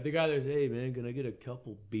help the guy. The guy that was, hey man, can I get a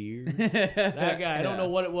couple beers? That guy. I don't know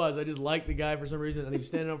what it was. I just liked the guy for some reason. And he was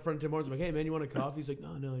standing up front of Tim Hortons. I'm like, hey man, you want a coffee? He's like,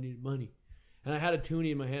 no, I need money. And I had a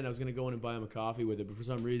toonie in my hand. I was gonna go in and buy him a coffee with it, but for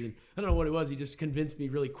some reason, I don't know what it was. He just convinced me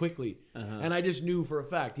really quickly, and I just knew for a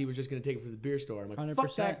fact he was just gonna take it for the beer store. I'm like, 100%.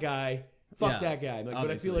 fuck that guy. Fuck Yeah, that guy. I'm like, but I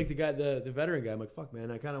obviously. feel like the guy, the veteran guy. I'm like, fuck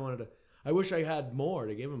man. I kind of wanted to. I wish I had more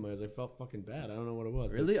to give him because I felt fucking bad. I don't know what it was.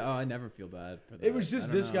 but Really? Oh, I never feel bad for that. It was I just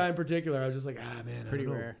don't this know. guy in particular. I was just like, man, Pretty I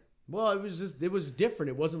don't know. rare. Well, it was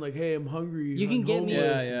different. It wasn't like, hey, I'm hungry. You can I'm get me-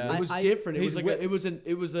 homeless. Yeah. It was I- different. It he's was like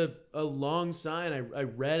it was a long sign. I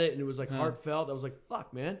read it and it was like heartfelt. I was like,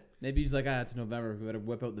 fuck, man. Maybe he's like, it's November. We better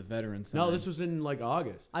whip out the veteran sign. No, this was in like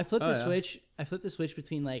August. I flipped Oh, the yeah. switch. I flipped the switch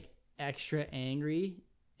between like extra angry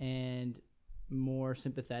and more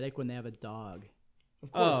sympathetic when they have a dog.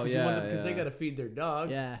 Of course, Oh, because they yeah. got to feed their dog.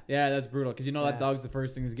 Yeah, Yeah, that's brutal. Because you know Yeah. that dog's the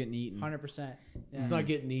first thing that's getting eaten. 100%. Yeah. It's not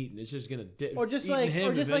getting eaten. It's just gonna Or just eating like,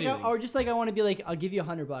 him, or just if like, anything. or just like, I want to be like, I'll give you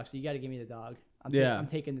 $100, so you got to give me the dog. I'm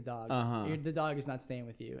taking the dog. Uh-huh. The dog is not staying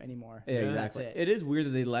with you anymore. Yeah, That's exactly. it. It is weird that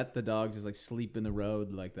they let the dogs just like sleep in the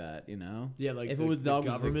road like that. You know? Yeah, like if the, it was the dog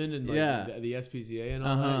was, like- government and like yeah. the SPCA and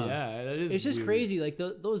all Uh-huh. that. Yeah, that is. It's just weird. crazy. Like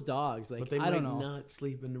those dogs. Like But they I don't might know. not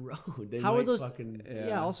sleep in the road. They How are might those- fucking.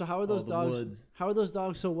 Yeah. Also, how are those All the dogs? woods. How are those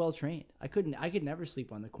dogs so well trained? I could never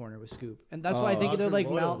sleep on the corner with Scoop, and that's Oh, why I think dogs they're are like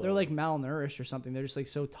loyal, they're though. like malnourished or something. They're just like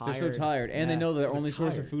so tired. They're so tired, and they Yeah. know their They're only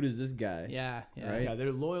source tired. of food is this guy. Yeah, yeah, Right? Yeah,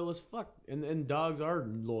 they're loyal as fuck, and dogs are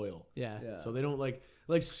loyal. yeah. Yeah. So they don't like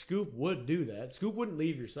Scoop would do that. Scoop wouldn't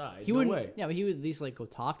leave your side. He no wouldn't. way. Yeah, but he would at least like go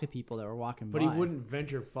talk to people that were walking But by. he wouldn't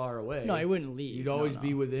venture far away. No, he wouldn't leave. You'd No, always no.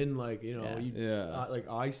 be within like Yeah. Yeah. like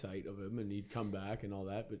eyesight of him, and he'd come back and all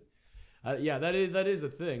that. But yeah, that is a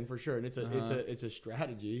thing for sure, and it's a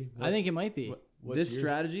strategy. I think it might be. What's This your-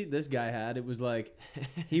 strategy this guy had, it was like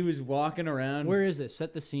he was walking around. Where is this?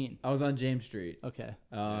 Set the scene. I was on James Street Okay.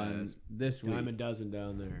 Yes. this week, dime a dozen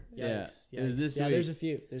down there. Yeah. Yikes, It was yikes. this Yeah, week. there's a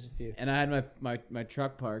few. There's a few. and I had my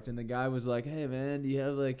truck parked, and the guy was like, "Hey man, do you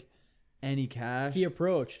have like any cash?" He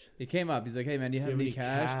approached. He came up. He's like, "Hey man, do you have any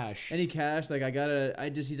cash? Any cash? Like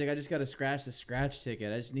he's like, I just gotta scratch the scratch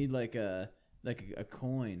ticket. I just need like a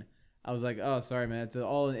coin." I was like, "Oh, sorry, man.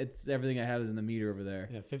 It's everything I have is in the meter over there."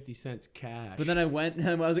 Yeah, 50 cents cash. But then I went and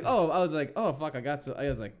I was like, "Oh, fuck, I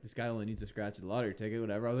was like, this guy only needs to scratch the lottery ticket,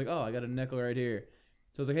 whatever." I was like, "Oh, I got a nickel right here."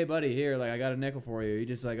 So I was like, "Hey, buddy, here, like I got a nickel for you." He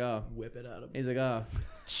just like, "Oh," whip it out of. he's like, "Oh,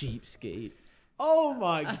 cheapskate." Oh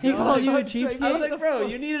my god! He called you a I cheapskate? was like, bro,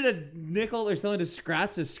 you needed a nickel or something to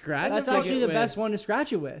scratch the scratch. That's ticket actually the with. best one to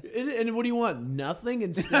scratch it with. And what do you want? Nothing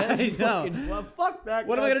instead? I know. Well, fuck that.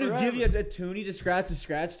 What am guy I gonna do? forever. Give you a toonie to scratch a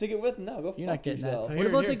scratch ticket with? No, go You're fuck not getting yourself. that. What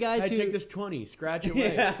about the guys I who- take this 20? Scratch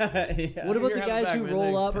away. Yeah. What about Here, the have it guys back, who man. roll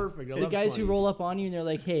Thanks. up? Perfect. I The love guys who 20s. roll up on you and they're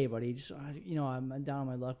like, "Hey, buddy, just I'm down on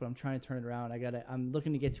my luck, but I'm trying to turn it around. I'm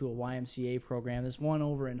looking to get to a YMCA program. There's one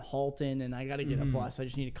over in Halton, and I got to get a bus. I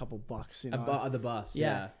just need a couple bucks. You know, The bus.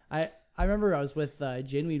 yeah. I remember I was with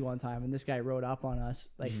Ginweed one time, and this guy rode up on us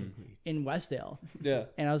like in Westdale, Yeah.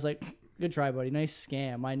 and I was like, "Good try, buddy. Nice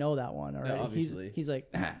scam. I know that one. All right." obviously. He's like,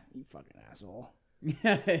 "You fucking asshole."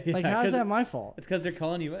 Yeah. Like, how's that my fault? It's because they're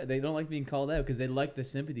calling you out. They don't like being called out because they like the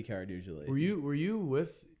sympathy card usually. Were you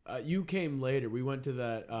with? You came later. We went to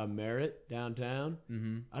that Merritt downtown.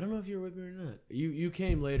 Mm-hmm. I don't know if you were with me or not. You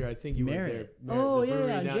came later. I think you Merritt. went there. Oh the yeah,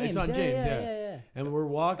 brewery on down- James. It's on yeah, James. yeah. And we're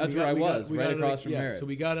walking. That's where I was, right out of across the, from Merritt. So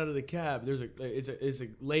we got out of the cab. It's a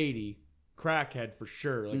lady, crackhead for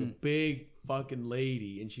sure, like a big fucking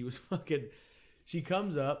lady, and she was fucking. She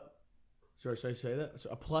comes up. Sorry, should I say that? So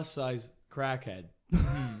a plus size crackhead.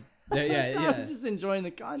 I was just enjoying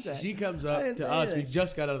the content. She comes I up didn't to say us. We anything.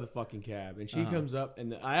 just got out of the fucking cab, and she comes up,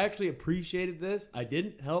 and I actually appreciated this. I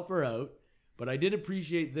didn't help her out, but I did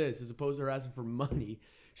appreciate this as opposed to her asking for money.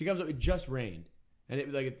 She comes up. It just rained, and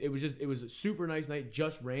it was a super nice night.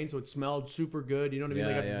 Just rained, so it smelled super good. You know what I mean? Yeah,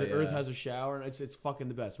 Like after yeah, the earth yeah. has a shower, and it's fucking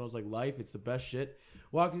the best. Smells like life. It's the best shit.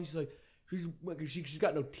 Walking, she's like, she's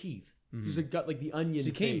got no teeth. She's like got like the onion.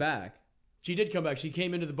 She came face. back. She did come back. She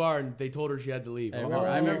came into the bar and they told her she had to leave. I Oh, remember-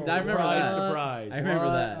 I remember surprise, that. surprise. I remember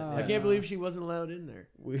that. Wow. I yeah. can't believe she wasn't allowed in there.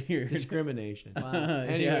 Weird. Discrimination. Wow.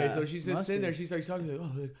 Anyway, Yeah. so she's just Must sitting be. there. She starts talking like,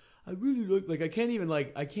 "Oh, like, I really like I can't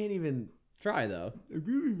even. Try though. I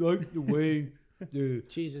really like the way the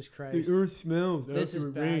Jesus Christ. earth smells This after is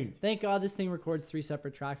it bad. rains." Thank God this thing records 3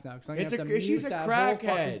 separate tracks now, because I'm gonna It's have to she's mute a that whole fucking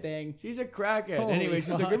crackhead. thing. She's a crackhead. Holy Anyway, she's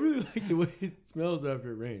like, I fuck. really like the way it smells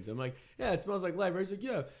after it rains. I'm like, yeah, it smells like life. She's like,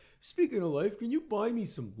 yeah. Speaking of life, can you buy me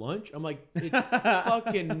some lunch? I'm like, it's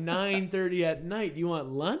fucking 9:30 at night. Do you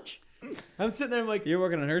want lunch? I'm sitting there. I'm like, You're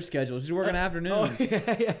working on her schedule. She's working oh afternoons.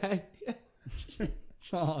 yeah.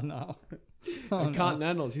 Oh no. Oh, no.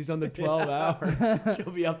 Continental. She's on the 12 hour.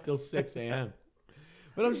 She'll be up till 6 a.m.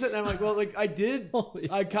 But I'm sitting there, I'm like, well, like Holy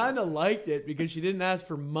I kind of liked it because she didn't ask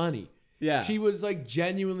for money. Yeah. She was like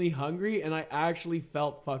genuinely hungry, and I actually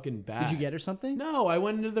felt fucking bad. Did you get her something? No, I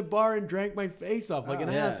went into the bar and drank my face off like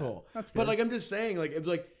an yeah. asshole. That's But good. like I'm just saying, like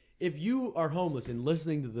if you are homeless and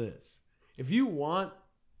listening to this, if you want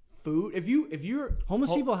food, if you're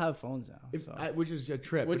Homeless people have phones now. so. which is a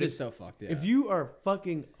trip, Which but is so fucked. Yeah. if you are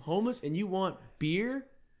fucking homeless and you want beer,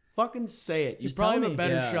 fucking say it. You Just probably tell have a me.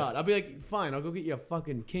 better Yeah. shot. I'll be like, fine, I'll go get you a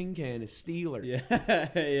fucking King can, a Steeler. yeah.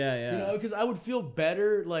 yeah. You know, because I would feel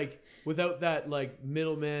better like without that like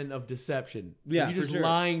middleman of deception. Like, Yeah, you're for just sure.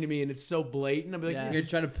 lying to me and it's so blatant. I'd be like, Yeah. You're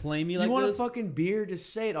trying to play me you like want this? a fucking beer?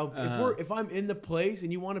 Just say it. Uh-huh. If I'm in the place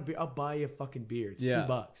and you want a beer, I'll buy you a fucking beer. It's Yeah.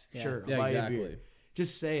 $2. Yeah. Sure, I'll Yeah, buy exactly. you a beer.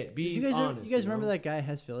 Just say it. Be Did honest. you guys remember that guy at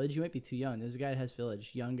Hess Village? You might be too young. There's a guy at Hess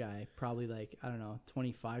Village, young guy, probably like, I don't know,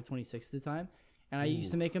 25, 26 at the time. And I used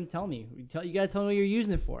to make him tell me, you got to tell me what you're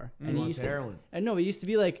using it for. And he wants used to, heroin. and no, it used to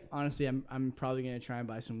be like, honestly, I'm probably going to try and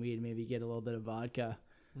buy some weed, maybe get a little bit of vodka.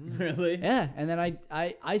 Really? Yeah, and then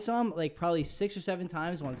I saw him like probably 6 or 7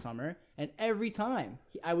 times one summer, and every time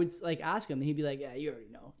I would like ask him, and he'd be like, "Yeah, you already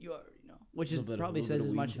know, which is Little bit of- probably little says bit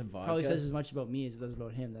as of weed much and some probably vodka. says as much about me as it does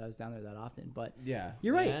about him that I was down there that often." But Yeah.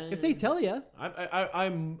 you're right. Yeah. If they tell you,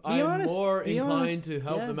 I'm honest. more Be inclined honest. to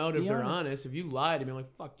help Yeah, them out if be they're honest. honest. If you lie to me, I'm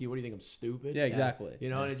like, fuck you. What do you think? I'm stupid? Yeah, exactly. You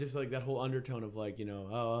know, and it's just like that whole undertone of like, you know,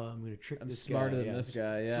 I'm gonna trick I'm this smarter guy. than this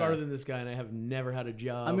guy. Yeah. Smarter than this guy, and I have never had a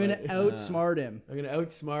job. I'm gonna I- outsmart him. I'm gonna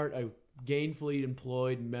outsmart a gainfully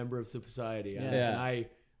employed member of society. Yeah. And I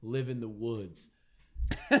live in the woods.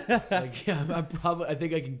 Like, yeah, I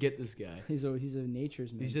think I can get this guy. He's a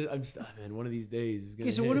nature's man. Man, one of these days he's gonna.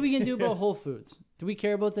 Okay, so what hit. are we gonna do about Whole Foods? Do we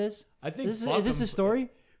care about this? I think. Is fuck this him. a story?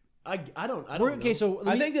 I don't Okay, know. so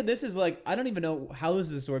I think that this is like I don't even know how this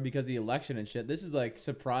is a story because of the election and shit. This is like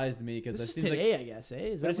surprised me because this it is seems like today, I guess.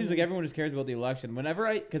 Is but that it seems when- like everyone just cares about the election.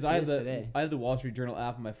 Whenever because I It have is the today. I have the Wall Street Journal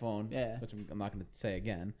app on my phone. Yeah. Which I'm not going to say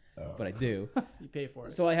again, but I do. you pay for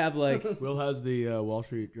it. So I have like Will has the Wall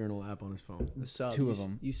Street Journal app on his phone. The sub, 2 you of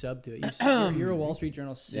them. You sub to it. You're a Wall Street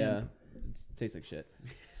Journal simp. yeah, it tastes like shit.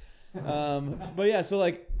 But yeah, so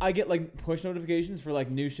like I get like push notifications for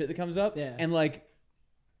like new shit that comes up. Yeah. And like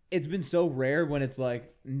it's been so rare when it's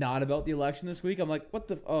like not about the election this week. I'm like, what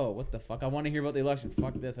the fuck? I want to hear about the election.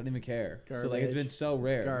 Fuck this. I don't even care. So like it's been so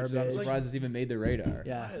rare. which I'm Garbage. surprised it's even made the radar.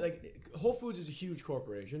 Yeah. Like Whole Foods is a huge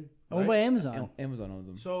corporation. Owned by Amazon. Amazon owns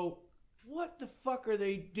them. So what the fuck are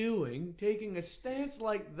they doing, taking a stance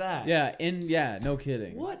like that? No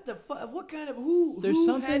kidding. What the fuck? What kind of who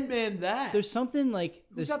something- headband that? There's something like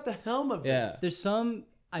Who's at the helm of this? there's some.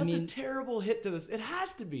 That's a terrible hit to this. It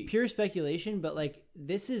has to be. Pure speculation, but like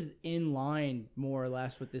this is in line more or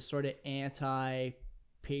less with this sort of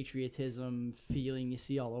anti-patriotism feeling you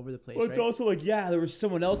see all over the place. Well, right? it's also like, there was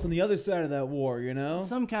someone else on the other side of that war, you know?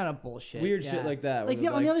 Some kind of bullshit, Weird shit like that, Like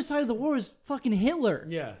where on the other side of the war is fucking Hitler.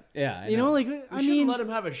 Yeah. Yeah, You know, like We I should mean, let him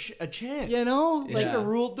have a chance. you know, He like should have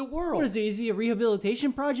ruled the world. what is he? Is he a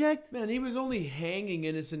rehabilitation project? Man, he was only hanging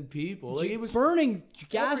innocent people. Like he was Burning,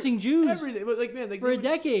 gassing Jews everything. But like, man, like for a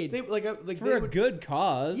decade. They like for they a would, good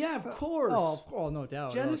cause. Yeah, of course. Oh, no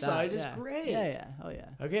doubt. Genocide no is doubt. great. Yeah. Oh yeah.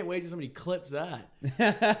 I can't wait till somebody clips that.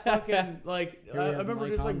 Fucking like we I have remember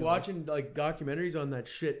Mike just like Hondo. watching like documentaries on that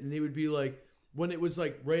shit, and he would be like, when it was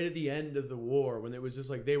like right at the end of the war, when it was just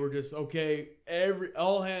like they were just okay,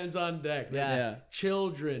 all hands on deck, like, Yeah.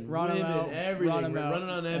 children, Run 'em women, out, everything, run 'em we're out. running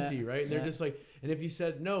on empty, Yeah. right? And they're Yeah. just like, and if you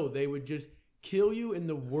said no, they would just kill you in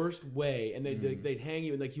the worst way, and they'd hang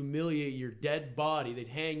you and like humiliate your dead body. They'd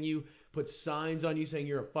hang you. Put signs on you saying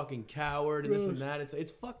you're a fucking coward and this and that.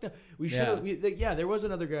 It's fucked up. We should have. There was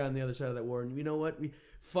another guy on the other side of that war, and you know what? We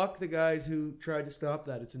fuck the guys who tried to stop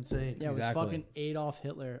that. It's insane. Yeah, Exactly. it was fucking Adolf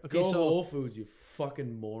Hitler. Okay, Go so Whole Foods, you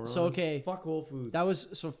fucking moron. So, okay. fuck Whole Foods. that was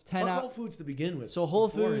 10 fuck out. Whole Foods to begin with. So Whole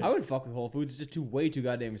beforehand. Foods- I would fuck with Whole Foods. It's just way too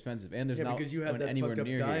goddamn expensive, and there's Yeah, not because you had one that anywhere fucked up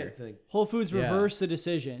near diet here. thing. Whole Foods Yeah. reversed the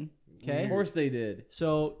decision. Okay. Of course they did.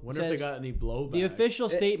 So it Wonder if they says, got any blowback. the official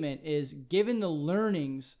statement is, given the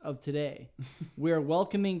learnings of today, we are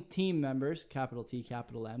welcoming team members, capital T,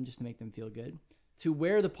 capital M, just to make them feel good, to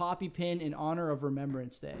wear the poppy pin in honor of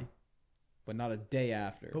Remembrance Day. But not a day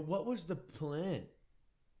after. But what was the plan?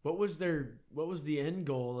 What was the end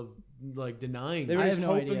goal of like denying? They were I just have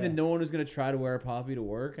no hoping idea. that no one was gonna try to wear a poppy to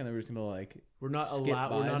work, and they were just gonna like, we're not skip we're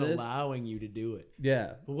by not this? allowing you to do it.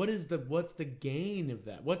 yeah. But what's the gain of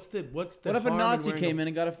that? What's the What if a harm in Nazi wearing came in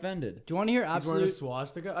and got offended? Do you want to hear He's wearing a absolute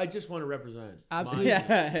swastika. I just want to represent. Absolute-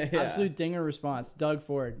 Yeah, yeah. absolute dinger response? Doug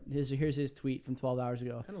Ford. Here's his tweet from 12 hours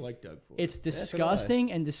ago. Kind of like Doug Ford. It's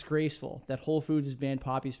disgusting and disgraceful that Whole Foods has banned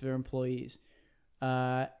poppies for their employees.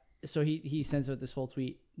 So he sends out this whole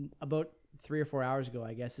tweet about 3 or 4 hours ago.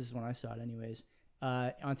 I guess this is when I saw it. Anyways,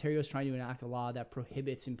 Ontario is trying to enact a law that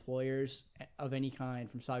prohibits employers of any kind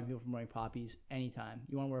from stopping people from wearing poppies anytime.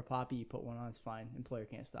 You want to wear a poppy, you put one on. It's fine. Employer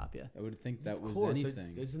can't stop you. I would think that of was course,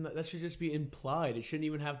 anything. isn't that should just be implied? It shouldn't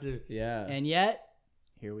even have to. Yeah. And yet,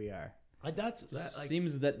 here we are. That's that. Like,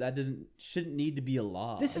 Seems that shouldn't need to be a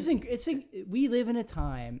law. This isn't. We live in a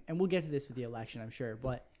time, and we'll get to this with the election, I'm sure.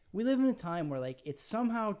 But we live in a time where like it's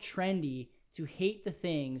somehow trendy to hate the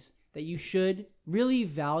things that you should really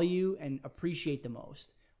value and appreciate the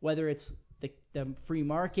most, whether it's the free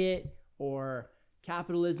market or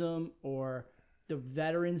capitalism or the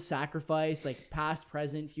veteran sacrifice, like past,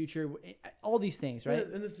 present, future, all these things, right?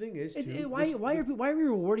 And the thing is, Why are we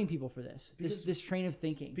rewarding people for this? This train of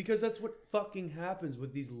thinking. Because that's what fucking happens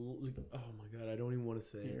with these. Oh my god, I don't even want to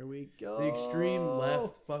say it. Here we go. The extreme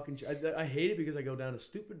left fucking. I hate it because I go down a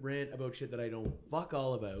stupid rant about shit that I don't fuck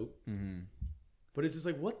all about. Mm-hmm. But it's just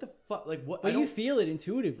like, what the fuck? Like, what? But you feel it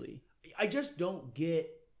intuitively. I just don't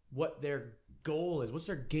get what their goal is. What's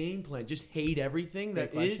their game plan? Just hate everything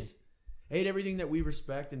that Great is. Hate everything that we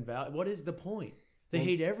respect and value. What is the point? They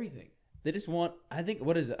hate everything. They just want. I think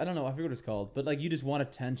what is it? I don't know. I forget what it's called. But like you just want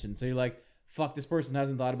attention. So you're like, fuck, this person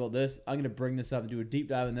hasn't thought about this. I'm gonna bring this up and do a deep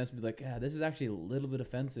dive in this and be like, yeah, this is actually a little bit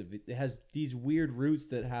offensive. It has these weird roots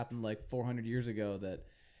that happened like 400 years ago that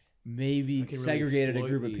maybe I can really segregated a exploit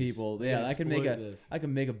group of these. people. I Yeah, can I can make exploit a this. I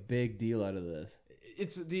can make a big deal out of this.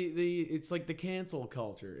 It's it's like the cancel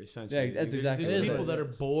culture essentially. Yeah, that's There's exactly just what it people is. that are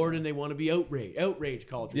bored and they want to be outraged. Outrage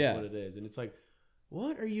culture Yeah. is what it is, and it's like,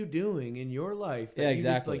 what are you doing in your life that Yeah, you just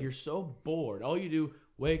exactly. like you're so bored? All you do,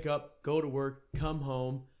 wake up, go to work, come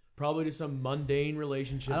home, probably to some mundane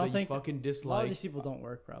relationship I don't that you think fucking a lot of dislike. these people don't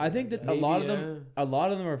work. Probably. I think that Maybe, a lot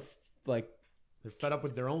of them are like They're fed up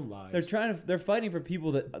with their own lives. they're fighting for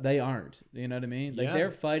people that they aren't. You know what I mean? Like Yeah.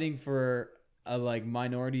 they're fighting for a like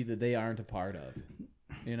minority that they aren't a part of.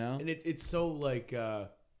 You know? and it's so like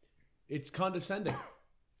it's condescending. A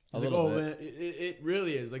It's like, little oh bit. man, it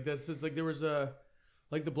really is. Like that's just like there was a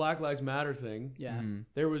like the Black Lives Matter thing. Yeah. Mhm.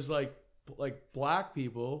 There was like black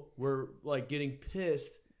people were like getting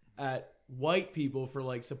pissed at white people for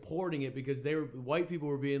like supporting it because white people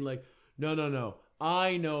were being like, no,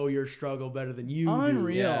 I know your struggle better than you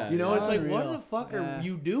Unreal. do. Yeah. You know, it's like, what Unreal. the fuck Yeah. are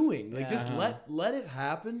you doing? Like, Yeah. just let it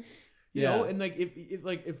happen. You Yeah. know, and like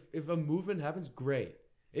if a movement happens, great.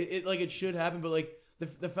 It like it should happen, but like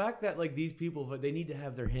the fact that like these people they need to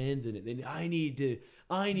have their hands in it. I need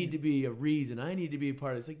to be a reason. I need to be a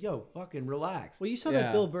part of it. It's like, yo, fucking relax. Well, you saw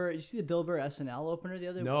that Bill Burr. You see the Bill Burr SNL opener the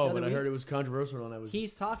other No, the other but I week? heard it was controversial, and I was.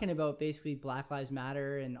 He's talking about basically Black Lives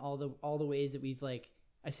Matter and all the ways that we've like.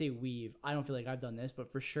 I say we've. I don't feel like I've done this,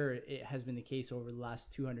 but for sure it has been the case over the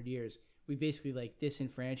last 200 years. We basically like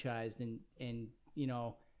disenfranchised and you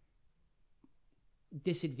know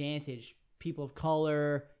disadvantaged people of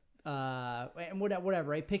color, and whatever.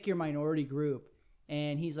 Right, pick your minority group.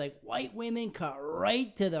 And he's like, white women cut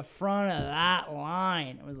right to the front of that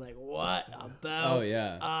line. I was like, what about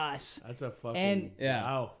us? That's a fucking And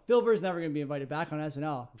wow. Bill Burr's never going to be invited back on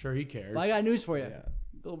SNL. I'm sure he cares. But I got news for you.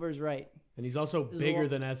 Bill Burr's right. And he's also bigger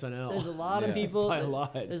than SNL. There's a lot of people. By a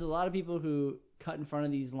lot. There's a lot of people who cut in front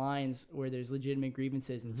of these lines where there's legitimate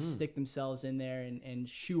grievances and stick themselves in there and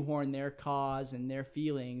shoehorn their cause and their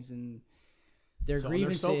feelings and their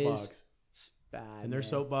grievances. Their soapbox. It's bad. And their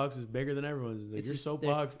soapbox is bigger than everyone's. Like, your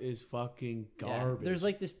soapbox is fucking garbage. There's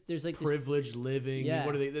like this. Privileged living. Yeah.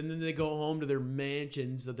 What are they? And then they go home to their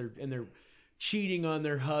mansions that they're cheating on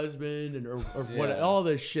their husband and or what? All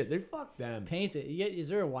this shit. They fuck them. Paint it. Is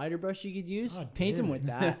there a wider brush you could use? God Paint them damn with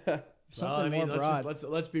that. Something more broad.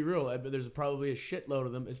 Let's be real. There's probably a shitload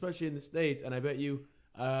of them, especially in the States, and I bet you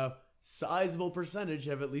a sizable percentage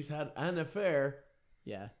have at least had an affair.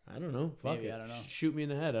 Yeah. I don't know. Fuck Maybe, it. I don't know. Shoot me in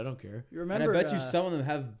the head. I don't care. You And remember? I bet you some of them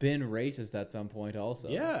have been racist at some point also.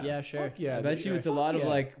 Yeah. Yeah, sure. Fuck yeah. I bet you it's a lot of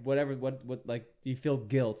like whatever what like you feel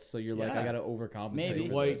guilt, so you're like I gotta overcompensate. Maybe.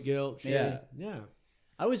 for white this. guilt. Shit. Yeah. Yeah.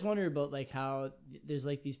 I always wonder about like how there's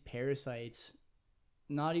like these parasites,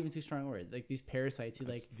 not even too strong a word, like these parasites who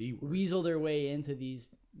That's like the word. weasel their way into these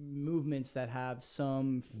movements that have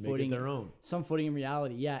some Make footing, it their own. some footing in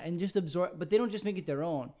reality. Yeah, and just absorb. But they don't just make it their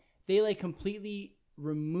own. They like completely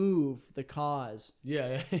remove the cause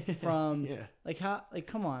Yeah. from Yeah. like how like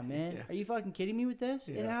come on, man. Yeah. Are you fucking kidding me with this?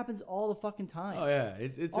 It Yeah. happens all the fucking time. Oh yeah,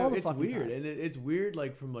 it's All the it's fucking weird, time. and it's weird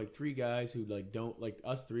like from like three guys who like don't like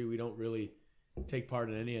us three. We don't really take part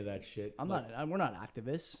in any of that shit. I'm Like, not. We're not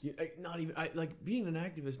activists. not even. Like being an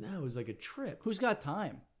activist now is like a trip. Who's got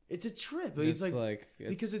time? It's a trip. It's It's like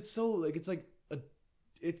because it's so like it's like a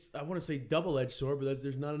it's I want to say double-edged sword, but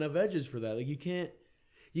there's not enough edges for that. Like you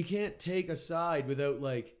can't take a side without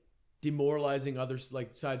like demoralizing other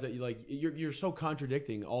like sides that you like. You're so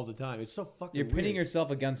contradicting all the time. It's so fucking. you're pitting weird.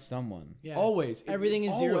 yourself against someone. Yeah. Always. Everything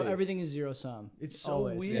is zero. Always. Everything is zero sum. It's so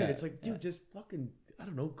Always. weird. Yeah. It's like, dude, just fucking, I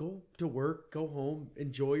don't know, go to work, go home,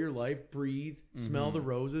 enjoy your life, breathe, smell the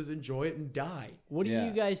roses, enjoy it, and die. What do Yeah.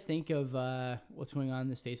 you guys think of what's going on in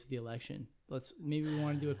the States with the election? Maybe we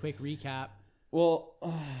want to do a quick recap. Well,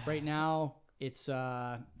 Right now, it's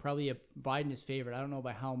probably Biden is favored. I don't know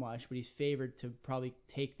by how much, but he's favored to probably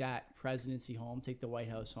take that presidency home, take the White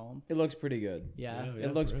House home. it looks pretty good. Yeah.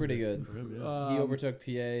 It looks for him, pretty yeah. good. For him, yeah. He overtook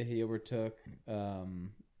PA. He overtook.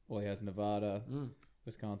 Well, he has Nevada,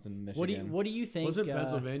 Wisconsin, Michigan. What do you think? Was it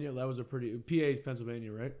Pennsylvania? That was a pretty, PA's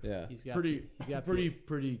Pennsylvania, right? Yeah. He's got Pretty got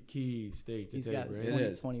pretty key state to He's take, got right? 20,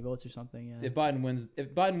 It is. 20 votes or something. Yeah. If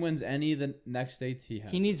Biden wins any of the next states, he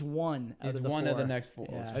has. He needs one. He's out of the one four. of the next four.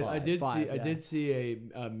 Yeah. Five. I did Five, see. I yeah. did see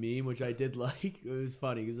a meme which I did like. It was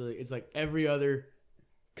funny because it's like every other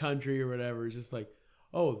country or whatever is just like,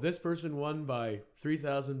 oh, this person won by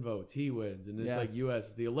 3,000 votes, he wins, and it's Yeah. like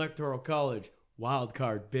U.S. the Electoral College wild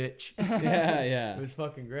card, bitch. Yeah, yeah. It was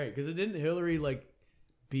fucking great because it didn't Hillary like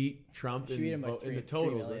beat Trump She beat him by in the 3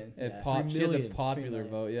 totals, million. right? Yeah. She had the 3 popular million.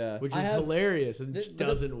 vote, yeah. Which I is have- hilarious and The- she but the-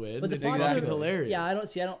 doesn't win. But the It's popular- fucking hilarious. Yeah, I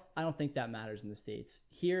don't think that matters in the States.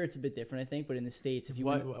 Here, it's a bit different, I think. But in the States, if you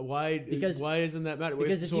Why? win, Why doesn't that matter?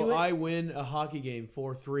 because if you win- I win a hockey game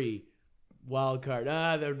 4-3, wild card. The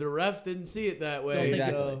refs didn't see it that way.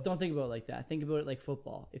 don't think about it like that. Think about it like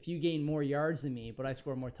football. If you gain more yards than me, but I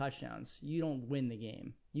score more touchdowns, you don't win the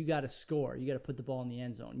game. You got to score. You got to put the ball in the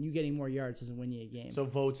end zone. You getting more yards doesn't win you a game. So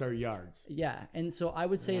votes are yards. Yeah, and so I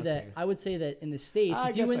would say Okay. that in the States, I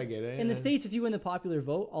if you guess win, I get it, in the yeah. States, if you win the popular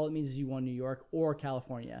vote, all it means is you won New York or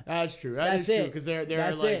California. That's true. That's That is true it. because they're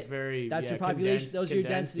That's like it. very. That's yeah, your population. condensed- Those are your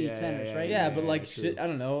condensed. density centers, right? Yeah, but like, true. I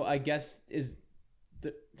don't know. I guess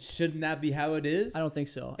shouldn't that be how it is? I don't think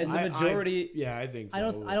so. It's the majority. Yeah, I think so. I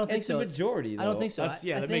don't think It's so. the majority. Though. I don't think so. That's-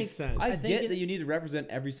 yeah, I that think, makes sense. I think get that you need to represent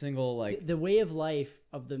every single like. the way of life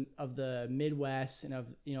of the Midwest and of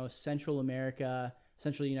Central America,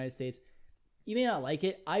 Central United States, You may not like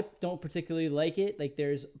it. I don't particularly like it. Like,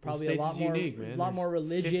 there's probably a States lot is more, unique, man. lot more There's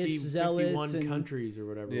religious 51 zealots and countries or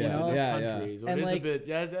whatever. Yeah, know? Countries. So And it is like- a bit.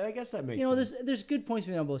 Yeah, I guess that makes you know, sense. there's good points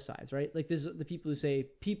made on both sides, right? Like, there's the people who say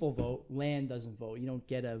people vote, land doesn't vote. You don't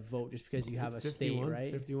get a vote just because you have a state, 51?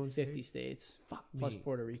 right? 51 50 states. Fuck Plus me.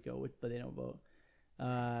 Puerto Rico, but they don't vote.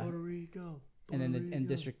 Puerto Rico. And then Puerto and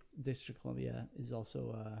Rico. District of Columbia is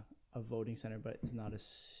also a voting center, but it's not a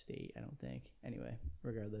state, I don't think. Anyway,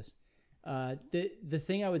 regardless, the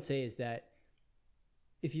thing I would say is that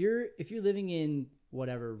if you're living in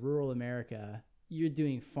whatever rural America, you're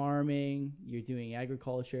doing farming, you're doing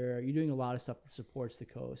agriculture, you're doing a lot of stuff that supports the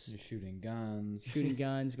coast. You're shooting guns. Shooting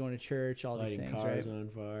guns, going to church, all these Lighting things, cars right? on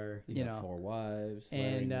fire. You you got know. 4 wives.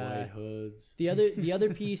 And Wearing white hoods. the other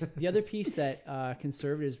piece that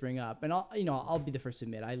conservatives bring up, and I'll be the first to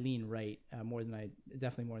admit I lean right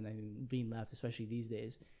definitely more than I lean left, especially these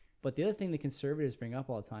days. But the other thing the conservatives bring up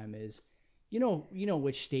all the time is, you know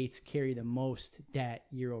which states carry the most debt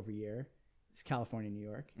year over year? It's California, and New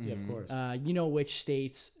York. Yeah, Mm-hmm. of course. You know which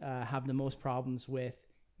states have the most problems with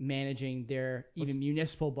managing their even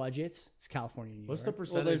municipal budgets? It's California, and New What's the York.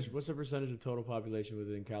 percentage? What's the percentage of total population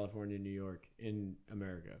within California and New York in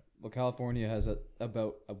America? Well, California has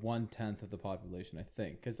about 1/10 of the population, I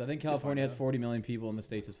think. Because I think California has 40 million people and the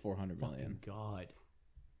States is 400 million. Fucking God,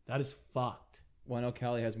 that is fucked. Well, I know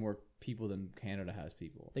Cali has more people than Canada has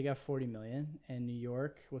people. They got 40 million, and New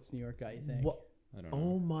York. What's New York got? You think? What? I don't know.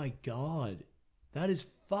 Oh my God, that is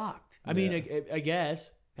fucked. I mean, I guess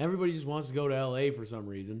everybody just wants to go to LA for some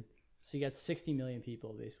reason. So you got 60 million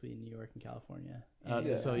people basically in New York and California.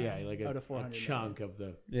 So yeah, like out a of 400 chunk of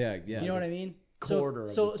the. Yeah. You know what I mean? Quarter of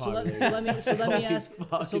so, the so let me Holy ask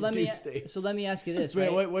fucking two states. so let me ask you this,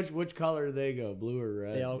 Wait, right? which color do they go? Blue or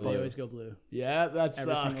red? They Blue. always go blue Yeah, that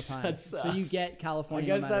every sucks. single time. That sucks. So you get I California.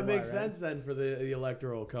 guess no that matter makes what, right? sense then for the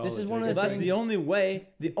electoral college. is one of Well, the that's things- the only way.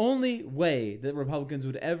 The only way that Republicans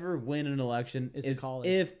would ever win an election Is is the college.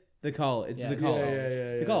 if the college. It's Yeah. the Yeah, college.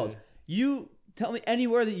 yeah, The college. You tell me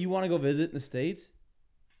anywhere that you want to go visit in the States.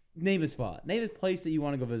 Name a spot. Name a place that you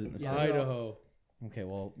want to go visit in the Yeah, States. Idaho. Okay,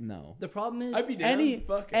 well, no. The problem is I'd be down. Any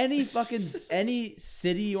Fuck it. any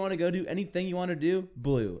city you want to go to, anything you want to do,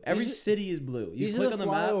 blue. Every These are- city is blue. You these click are on the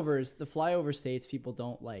the map. flyovers. The flyover states people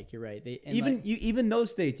don't like. You're right. Even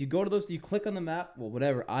those states, you go to those, you click on the map. Well,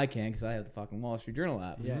 whatever, I can because I have the fucking Wall Street Journal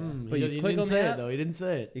app. Yeah. But you click didn't on the say app. it though. He didn't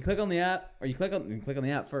say it. You click on the app, or you click on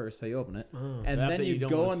the app first, so you open it, Oh, and the app then that you you don't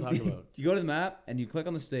go want on. us to talk about. You go to the map and you click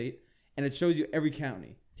on the state, and it shows you every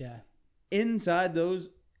county. Yeah. Inside those,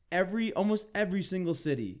 almost every single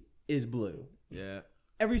city is blue. Yeah.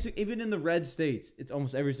 Even in the red states, it's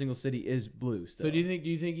almost every single city is blue. Still. So do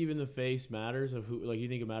you think even the face matters of who? Like you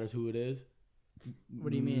think it matters who it is?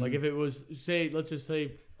 What do you mean? Like if it was let's just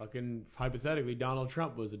say fucking hypothetically Donald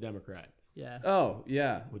Trump was a Democrat. Yeah. Oh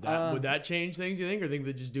yeah. Would that change things? You think, or think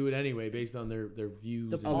they just do it anyway based on their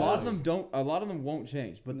views? and A lot of policies? them don't. A lot of them won't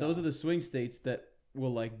change. But No. those are the swing states that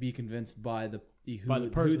will like be convinced by the by the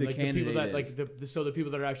person, who the like the candidate people that is. like the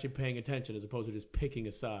people that are actually paying attention as opposed to just picking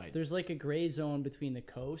a side. There's like a gray zone between the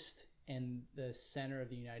coast and the center of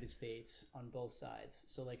the United States on both sides.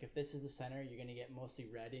 So like if this is the center, you're gonna get mostly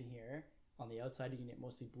red in here. On the outside, you can get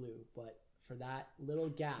mostly blue. But for that little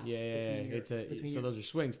gap, between so those are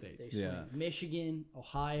swing states. they swing. Yeah. Michigan,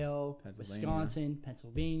 Ohio, Pennsylvania. Wisconsin,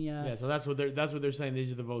 Pennsylvania. Yeah, so that's what they're saying.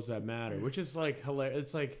 These are the votes that matter, which is like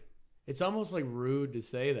hilarious. It's almost like rude to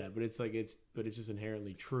say that, but it's just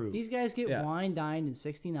inherently true. These guys get Yeah. wine dined and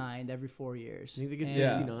 69 every 4 years. You think they get And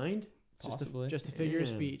Yeah. 69? It's just Possibly. just a figure of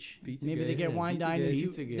Damn. speech. Pizza Maybe they gate. get Yeah, wine pizza dined. gate.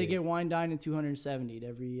 Pizza They gate. get wine dined and 270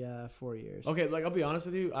 every 4 years. Okay, like I'll be honest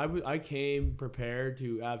with you, I came prepared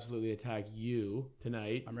to absolutely attack you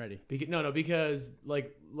tonight. I'm ready. Because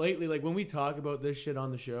like lately, like when we talk about this shit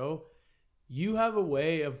on the show, you have a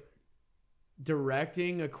way of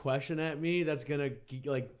directing a question at me that's gonna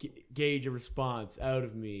gauge a response out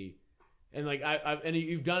of me, and like and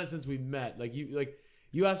you've done it since we met. Like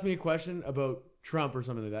you asked me a question about Trump or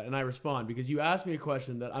something like that, and I respond because you asked me a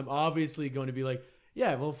question that I'm obviously going to be like,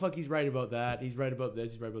 yeah, well, fuck, he's right about that. He's right about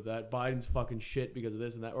this. He's right about that. Biden's fucking shit because of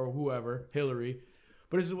this and that, or whoever, Hillary.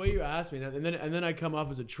 But it's the way you ask me, and then I come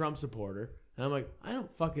off as a Trump supporter, and I'm like, I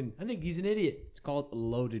think he's an idiot. It's called a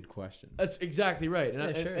loaded question. That's exactly right.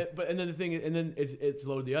 And Yeah, sure. and then the thing, and then it's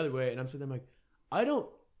loaded the other way, and I'm sitting there, I'm like,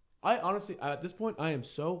 I honestly at this point I am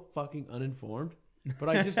so fucking uninformed, but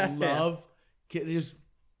I just love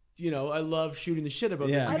I love shooting the shit about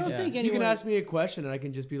this. Yeah. I don't Yeah. think You anyone. can ask me a question and I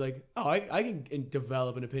can just be like, oh, I can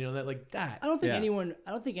develop an opinion on that like that. I don't think Yeah. anyone.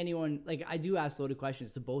 I don't think anyone. Like I do ask loaded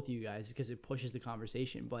questions to both of you guys because it pushes the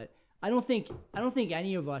conversation. But I don't think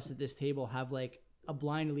any of us at this table have like a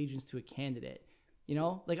blind allegiance to a candidate. You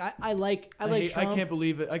know, like I like Trump. I can't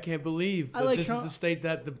believe it. I can't believe that like this Trump. is the state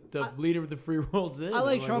that the leader of the free world's in. I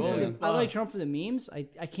like Trump. holy I like fuck. Trump for the memes. I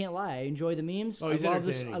can't lie. I enjoy the memes. Oh, he's I love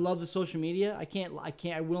this. entertaining. I love the social media.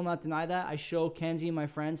 I will not deny that. I show Kenzie and my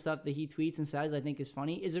friends stuff that he tweets and says I think is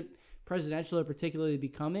funny. Is it presidential or particularly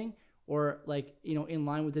becoming, or like, you know, in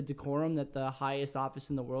line with the decorum that the highest office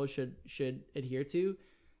in the world should adhere to?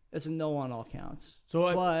 That's a no on all counts.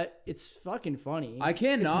 But it's fucking funny. I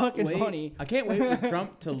cannot It's fucking wait. funny. I can't wait for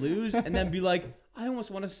Trump to lose and then be like, I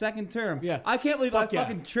almost won a second term. Yeah. I can't believe Fuck I yeah.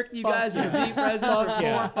 fucking tricked you Fuck guys into yeah. being president for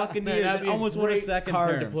 4 fucking Man, years that'd and be a almost won a great second card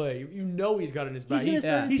term. to play. You know he's got it in his back. He's gonna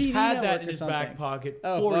start a He's TV had network that in or his something. back pocket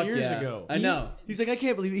Oh, 4 fuck years yeah. ago. I know. He's like, I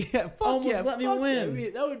can't believe he fuck Almost yeah, let me fuck win. yeah. I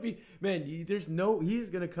mean, that would be, man. There's no. He's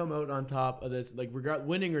gonna come out on top of this, like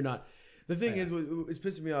winning or not. The thing is, it's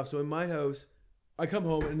pissing me off. So in my house, I come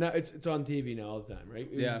home and now it's on TV now all the time, right?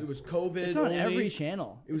 It was COVID. It's on only. every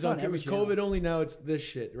channel. It was It's on. It every was channel. COVID only. Now it's this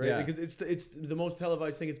shit, right? Yeah. Because it's the most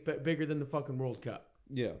televised thing. It's bigger than the fucking World Cup,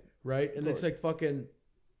 Yeah. right? And it's like fucking.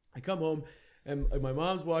 I come home and my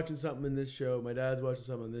mom's watching something in this show. My dad's watching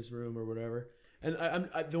something in this room or whatever. And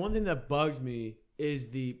the one thing that bugs me is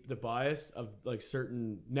the bias of like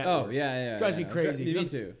certain networks. Oh, yeah. Drives me crazy. Me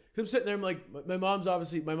 'Cause too. I'm sitting there. I'm like, my mom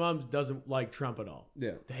doesn't like Trump at all.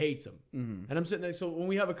 Yeah. Hates him. Mm-hmm. And I'm sitting there. So when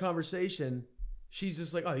we have a conversation, she's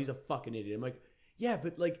just like, oh, he's a fucking idiot. I'm like, yeah,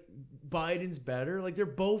 but like Biden's better. Like they're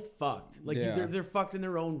both fucked. Like Yeah. they're fucked in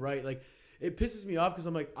their own right. Like it pisses me off because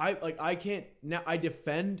I'm like, I can't now. I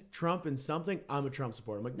defend Trump in something. I'm a Trump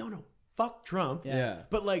supporter. I'm like, no, fuck Trump. Yeah.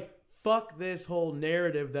 But like, fuck this whole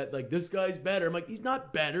narrative that like this guy's better. I'm like, he's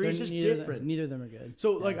not better. He's just different. Neither of them are good.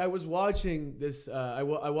 So like I was watching this. I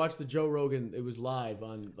watched the Joe Rogan. It was live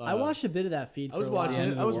on. I watched a bit of that feed. I was for a while. watching End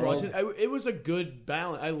it. of I the was world. watching it. It was a good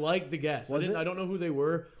balance. I liked the guests. Was it? I don't know who they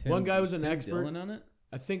were. One guy was an expert. Dillon on it?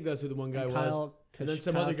 I think that's who the one guy And was. Kyle, And then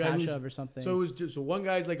some Kyle other guy who's- Kashuv or something. So it was just one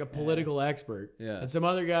guy's like a political expert. Yeah. And some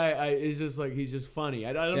other guy is just like he's just funny.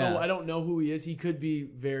 I don't Yeah. know. I don't know who he is. He could be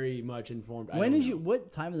very much informed. when did you?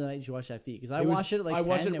 What time of the night did you watch that feed? Because I It was- watched it at like I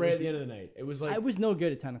watched 10. it right was, at the end of the night. It was like I was no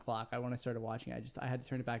good at 10 o'clock. When I started watching, I had to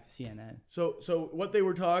turn it back to CNN. So what they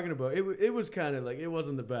were talking about, it was kind of like, it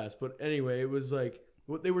wasn't the best, but anyway, it was like,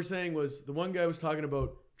 what they were saying was, the one guy was talking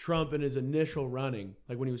about Trump and his initial running,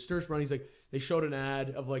 like when he was first running, he's like, they showed an ad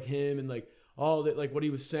of like him and like all that, like what he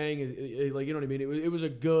was saying is like, you know what I mean? It was a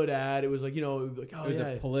good ad. It was like, you know, like, oh It was yeah,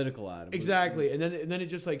 a political ad. exactly. And then it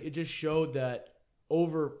just showed that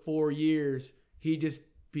over 4 years, he just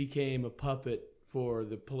became a puppet for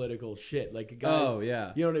the political shit. Like guys, Oh,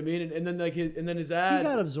 yeah. you know what I mean? And then like his He ad.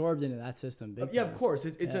 got absorbed into that system. Big Yeah, time. of course.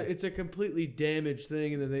 It's Yeah. a completely damaged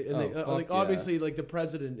thing, and then they fuck like yeah. obviously like the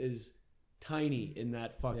president is tiny in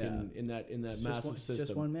that fucking Yeah. in that It's massive just system.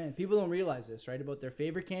 just one man. People don't realize this, right? About their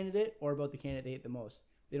favorite candidate or about the candidate they hate the most.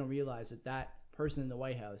 They don't realize that person in the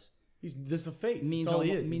White House. He's just a face. Means That's all he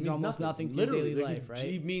almo- is. He means almost nothing to Literally, daily like, life, right?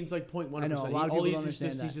 He means like 0.1%. I know, a lot of all people he don't is is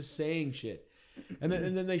understand he's that. just saying shit. And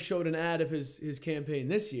then they showed an ad of his campaign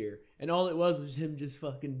this year, and all it was him just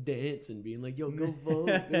fucking dancing, being like, "Yo, go vote."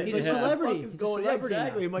 And He's it's a like, celebrity. What the fuck is He's a going? Yeah, celebrity now.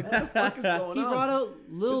 exactly. I'm like, what the fuck is going He on? brought out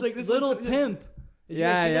little like, this little looks- pimp. Did you guys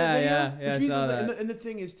Yeah, see that video? yeah. Which I means saw is that. and the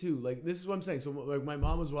thing is too, like this is what I'm saying. So like my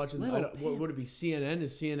mom was watching. Little what would it be? CNN?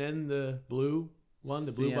 Is CNN the blue one?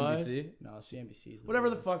 The blue bias? CNBC? No, CNBC is Whatever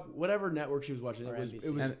the blue. fuck, whatever network she was watching, Or it was NBC.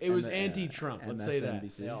 it was And- it was and the, anti-Trump. Let's say that.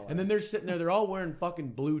 MSNBC. They all And then they're sitting there. They're all wearing fucking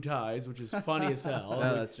blue ties, which is funny as hell.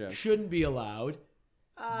 Yeah, which that's true. Shouldn't be allowed.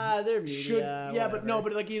 They're media. Should yeah, but no, whatever.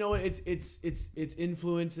 but like you know what? It's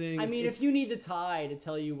influencing. I mean, it's, if you need the tie to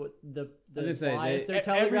tell you what the was gonna say, bias they- they're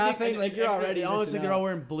telegraphing, like you're already. I almost missing think they're out. all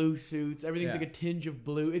wearing blue suits. Everything's Yeah. like a tinge of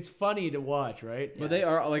blue. It's funny to watch, right? But they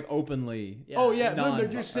are like openly. Yeah. Oh yeah, no, non- they're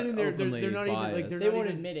just sitting there. They're openly not even like biased. they're They not won't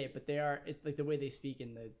even, admit it, but they are. It's like the way they speak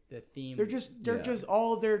in the theme. They're Yeah. just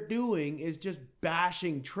all they're doing is just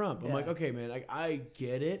bashing Trump. I'm Yeah. like, okay, man, I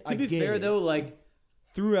get it. To be fair though, like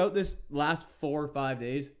throughout this last 4 or 5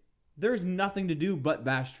 days, there's nothing to do but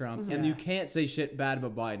bash Trump, and Yeah. you can't say shit bad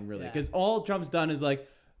about Biden really, Yeah. because all Trump's done is like,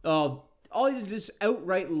 all he's just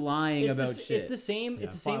outright lying it's about the, shit. It's the same. Yeah,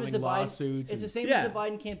 it's the same as filing the Biden. lawsuits It's the and- same Yeah. as the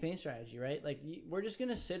Biden campaign strategy, right? Like we're just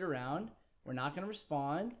gonna sit around. We're not gonna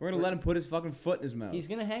respond. We're gonna let him put his fucking foot in his mouth. He's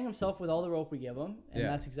gonna hang himself with all the rope we give him, and Yeah.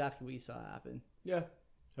 that's exactly what you saw happen. yeah,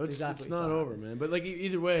 it's exactly it's what not you saw. over, man. But like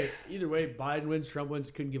either way, Biden wins, Trump wins.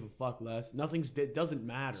 Couldn't give a fuck less. It doesn't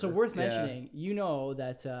matter. So worth Yeah. mentioning, you know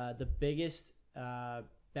that the biggest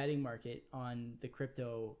betting market on the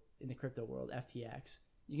crypto world, FTX,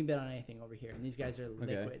 you can bet on anything over here, and these guys are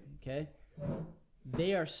liquid. Okay,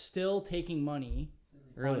 they are still taking money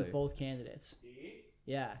Really? on both candidates.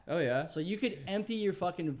 Yeah. Oh yeah. So you could empty your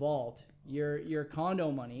fucking vault, your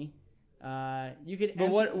condo money. You could. But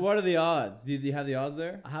what are the odds? Do you have the odds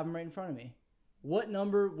there? I have them right in front of me. What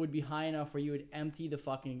number would be high enough where you would empty the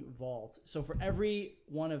fucking vault? So for every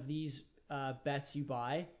one of these bets you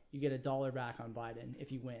buy, you get $1 back on Biden if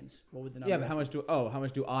he wins. What would the number? Yeah, but how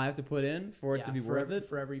much do I have to put in for it to be worth it?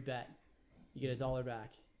 For every bet, you get $1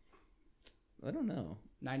 back. I don't know.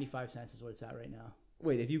 95 cents is what it's at right now.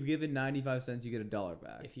 Wait, if you give it 95 cents, you get $1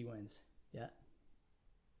 back. If he wins, yeah.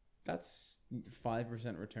 That's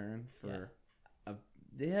 5% return for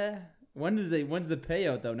yeah. When's the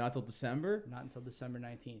payout though? Not till December? Not until December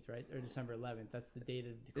 19th, right? Or December 11th. That's the date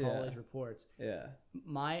of the college reports. Yeah.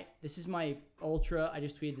 This is my ultra. I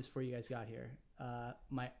just tweeted this before you guys got here.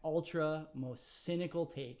 My ultra most cynical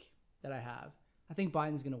take that I have. I think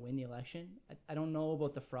Biden's going to win the election. I don't know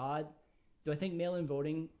about the fraud. Do I think mail-in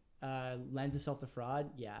voting lends itself to fraud?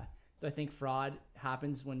 Yeah. Do I think fraud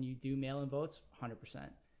happens when you do mail-in votes? 100%.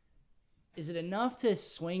 Is it enough to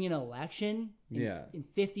swing an election in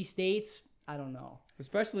 50 states? I don't know.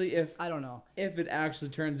 Especially if it actually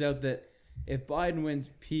turns out that if Biden wins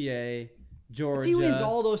PA, Georgia, if he wins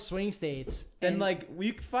all those swing states, then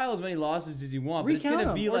you can file as many lawsuits as you want, but it's recount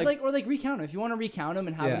gonna them. be or recount them. If you want to recount them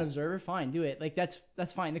and have an observer, fine, do it. Like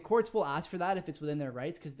that's fine. The courts will ask for that if it's within their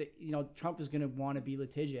rights, because Trump is gonna want to be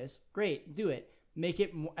litigious. Great, do it. Make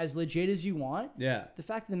it as legit as you want. Yeah. The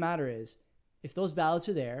fact of the matter is, if those ballots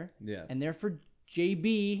are there, and they're for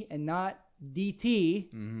JB and not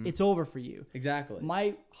DT, it's over for you. Exactly.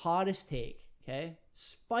 My hottest take, okay?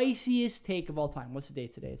 Spiciest take of all time. What's the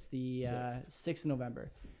date today? It's the 6th of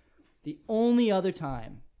November. The only other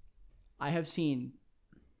time I have seen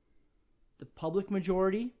the public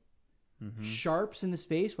majority, sharps in the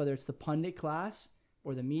space, whether it's the pundit class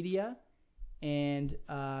or the media, and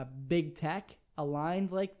big tech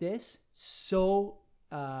aligned like this, so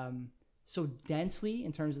densely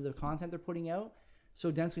in terms of the content they're putting out, so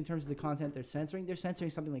densely in terms of the content they're censoring. They're censoring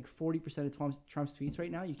something like 40% of Trump's tweets right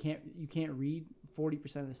now. You can't read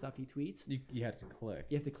 40% of the stuff he tweets. You have to click.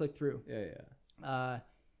 You have to click through. Yeah.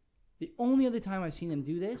 The only other time I've seen them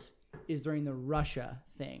do this is during the Russia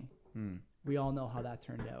thing. We all know how that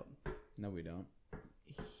turned out. No, we don't.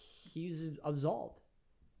 He's absolved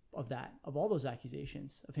of all those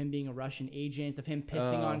accusations of him being a Russian agent, of him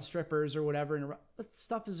pissing on strippers or whatever. And that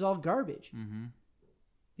stuff is all garbage.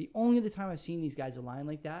 The only other time I've seen these guys align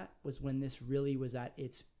like that was when this really was at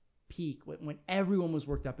its peak, when everyone was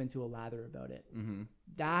worked up into a lather about it.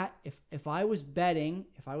 That if I was betting,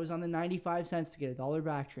 if I was on the 95 cents to get $1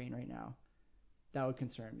 back train right now, that would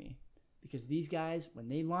concern me, because these guys, when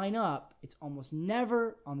they line up, it's almost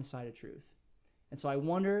never on the side of truth. And so I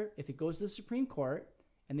wonder if it goes to the Supreme Court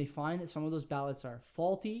and they find that some of those ballots are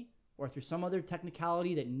faulty, or through some other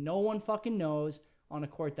technicality that no one fucking knows, on a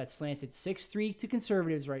court that's slanted 6-3 to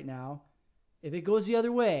conservatives right now, if it goes the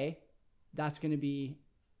other way, that's going to be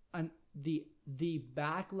the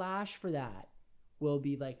backlash for that will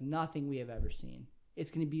be like nothing we have ever seen. It's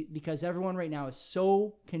going to be because everyone right now is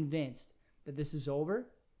so convinced that this is over,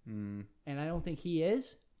 and I don't think he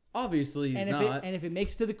is. Obviously, he's not. And if it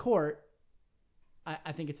makes it to the court,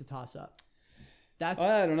 I think it's a toss-up.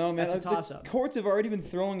 I don't know, man. That's a toss-up. Courts have already been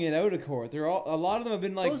throwing it out of court. A lot of them have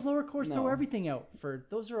been like those lower courts throw everything out.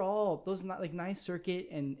 Those not like Ninth Circuit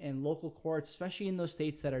and local courts, especially in those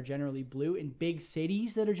states that are generally blue, in big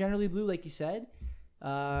cities that are generally blue, like you said.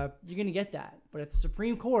 You're gonna get that, but at the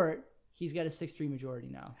Supreme Court, he's got a 6-3 majority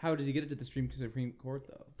now. How does he get it to the Supreme Court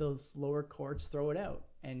though? Those lower courts throw it out,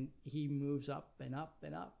 and he moves up and up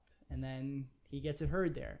and up, and then he gets it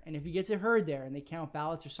heard there. And if he gets it heard there and they count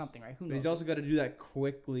ballots or something, right? Who knows? But he's also got to do that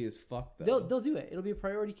quickly as fuck, though. They'll do it. It'll be a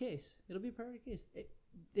priority case.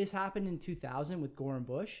 This happened in 2000 with Gore and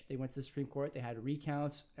Bush. They went to the Supreme Court. They had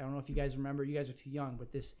recounts. I don't know if you guys remember. You guys are too young.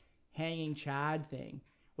 But this hanging Chad thing,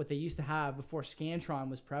 what they used to have before Scantron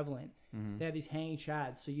was prevalent, they had these hanging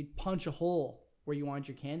Chads. So you'd punch a hole where you want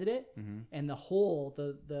your candidate, and the hole,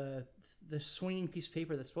 the swinging piece of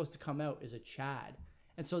paper that's supposed to come out is a Chad.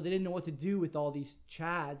 And so they didn't know what to do with all these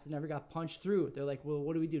Chads that never got punched through. They're like, well,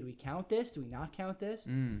 what do we do? Do we count this? Do we not count this?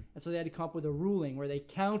 And so they had to come up with a ruling where they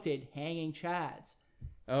counted hanging Chads.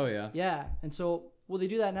 Oh, yeah. Yeah. And so will they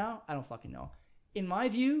do that now? I don't fucking know. In my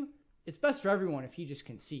view, it's best for everyone if he just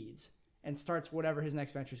concedes and starts whatever his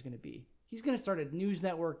next venture is going to be. He's going to start a news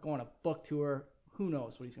network, go on a book tour. Who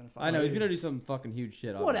knows what he's going to find? I know. He's going to do some fucking huge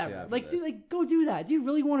shit. Whatever. Go do that. Do you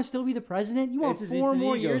really want to still be the president? You want 4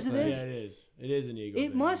 more years of this? Yeah, it is. It is an ego. It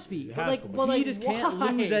thing. must be. It But has like, to be. but like, He just can't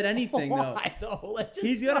why? lose at anything, though. Why, though? Like, just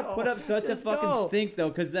He's gonna go. put up such a Just fucking go. stink though,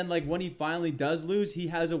 because then like when he finally does lose, he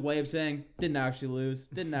has a way of saying, "Didn't actually lose.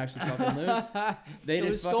 Didn't actually fucking lose. They It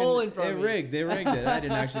just was fucking stolen from they me." rigged. They rigged it. I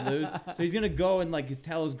didn't actually lose." So he's gonna go and like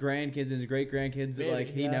tell his grandkids and his great grandkids that Maybe, like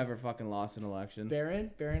he yeah. never fucking lost an election.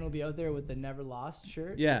 Baron will be out there with the never lost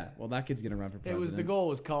shirt. Yeah, well that kid's gonna run for It president. was the goal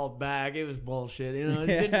was called back. It was bullshit. You know, it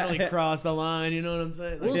didn't really cross the line. You know what I'm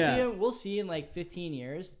saying? Like, We'll Yeah. see him. We'll see in like 15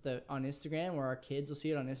 years on Instagram, where our kids will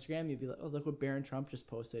see it on Instagram. You'll be like, "Oh, look what Barron Trump just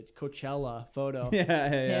posted. Coachella photo.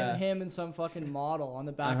 Yeah. Him and some fucking model on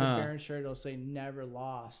the back Uh-huh. of Barron's shirt. It'll say "Never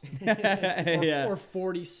Lost" Yeah. or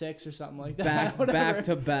 46 or something like that. Back Whatever.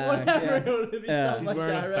 to back. Whatever. Yeah. It would be Yeah. something He's like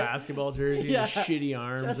wearing that, a right? basketball jersey. Yeah. And his shitty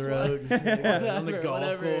arms Just are out. On the golf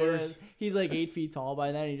whatever it course. is. He's like 8 feet tall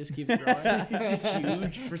by then. He just keeps growing. He's just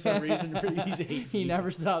huge for some reason. He's 8 feet. He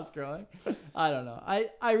never stops growing. I don't know.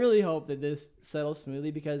 I really hope that this settles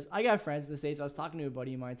smoothly because I got friends in the States. I was talking to a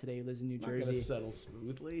buddy of mine today who lives in New It's not gonna Jersey. settle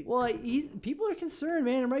smoothly. Well, people are concerned,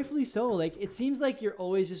 man, and rightfully so. Like, it seems like you're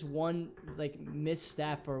always just one like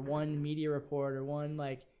misstep or one media report or one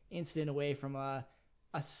like incident away from a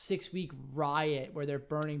 6-week riot where they're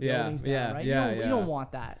burning buildings down, right? You don't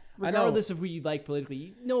want that. I know. Regardless of who you like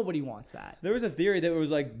politically, nobody wants that. There was a theory that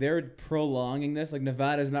was like they're prolonging this, like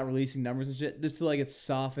Nevada's not releasing numbers and shit, just to like it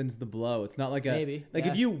softens the blow. It's not like a Maybe, like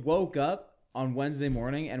yeah. if you woke up on Wednesday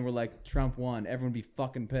morning and were like Trump won, everyone would be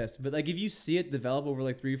fucking pissed. But like if you see it develop over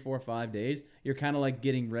like 3, 4, 5 days, you're kind of like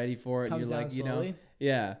getting ready for it. Comes and you're down like, you know, slowly.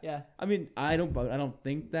 yeah. Yeah. I mean, I don't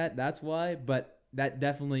think that's why, but that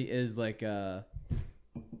definitely is like that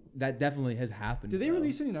definitely has happened. Did they though.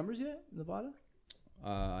 release any numbers yet, Nevada?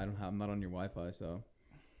 I'm not on your Wi-Fi, so.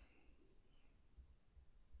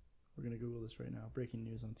 We're gonna Google this right now. Breaking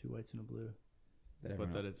news on Two Whites and a Blue.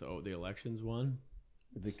 But that it's the elections won.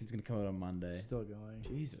 I think it's gonna come out on Monday. Still going.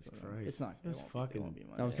 Jesus Still going. Christ. It's not. That's It won't fucking- be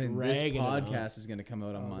No, I'm Monday. saying this Dragging it on. podcast is gonna come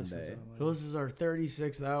out on Oh, this Monday. one's on So this is our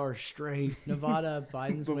 36th hour straight. Nevada,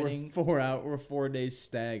 Biden's But winning. we're 4 days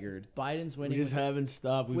staggered. Biden's We winning just haven't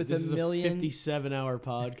stopped. with This a is million- a 57-hour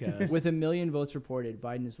podcast. with 1 million votes reported.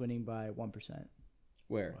 Biden is winning by 1%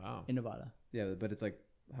 Where? Wow. in Nevada. Yeah, but it's like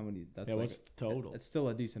how many? That's Yeah, like what's the total? It's still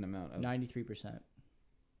a decent amount. 93%.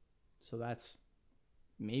 So that's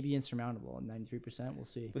maybe insurmountable. 93%. We'll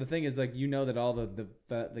see. But the thing is, like, you know that all the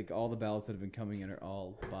like all the ballots that have been coming in are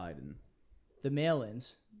all Biden, The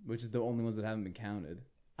mail-ins. which is the only ones that haven't been counted.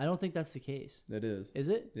 I don't think that's the case. That is. Is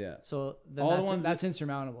it? Yeah. So then All the that's, ones that's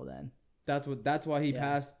insurmountable then. That's why he Yeah.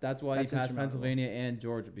 passed. That's why That's he passed insurmountable. Pennsylvania and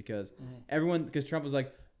Georgia because Mhm. because Trump was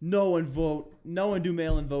like, no one do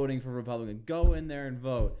mail-in voting for Republican. Go in there and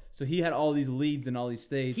vote. So he had all these leads in all these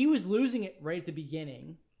states. He was losing it right at the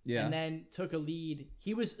beginning. Yeah. And then took a lead.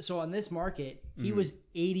 He was so on this market, he Mhm. was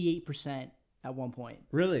 88% at one point.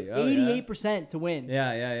 Really? Oh, 88% to win.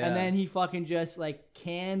 Yeah, yeah. And then he fucking just like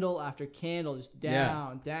candle after candle, just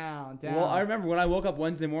down, down. Well, I remember when I woke up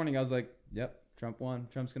Wednesday morning, I was like, "Yep, Trump won.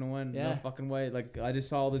 Trump's gonna win. Yeah. No fucking way." Like I just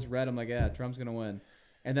saw all this red. I'm like, "Yeah, Trump's gonna win."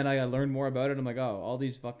 And then I learned more about it. I'm like, "Oh, all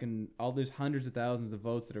these hundreds of thousands of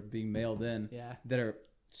votes that are being mailed in Yeah. that are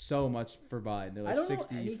so much for Biden. They're I like don't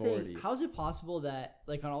 60, know anything. 40." How's it possible that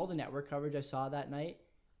like on all the network coverage I saw that night,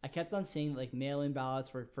 I kept on seeing like mail-in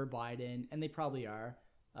ballots were for Biden, and they probably are.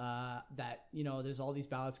 That there's all these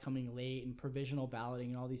ballots coming late and provisional balloting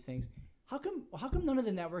and all these things. How come none of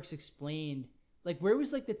the networks explained like where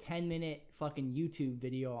was like the 10-minute fucking YouTube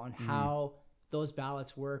video on how those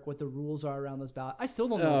ballots work, what the rules are around those ballots? I still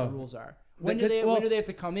don't know what the rules are. When do they have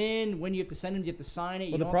to come in? When do you have to send them? Do you have to sign it?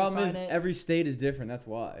 Well, the problem is every state is different. That's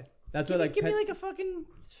why. That's why give me like a fucking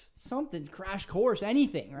something crash course,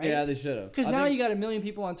 anything, right? Yeah, they should have. Because now you got 1 million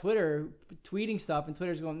people on Twitter tweeting stuff, and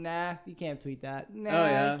Twitter's going, "Nah, you can't tweet that.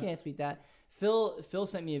 Nah, you can't tweet that." Phil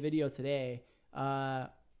sent me a video today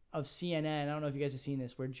of CNN. I don't know if you guys have seen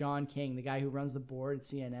this, where John King, the guy who runs the board at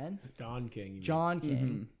CNN, Don King. you mean. John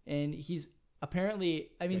King, and he's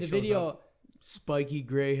apparently, I mean, Guy the shows video, up, spiky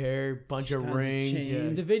gray hair, bunch of Tons of rings. chains. Yeah.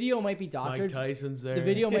 the video might be Mike doctored. Tyson's there. The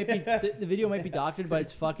video might be the video might be doctored, but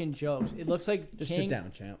it's fucking jokes. It looks like Just King, sit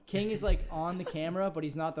down, champ. King is like on the camera, but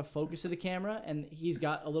he's not the focus of the camera, and he's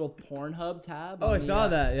got a little Pornhub tab. Oh, on I saw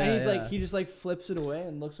that. Yeah, and he's yeah. like, he just like flips it away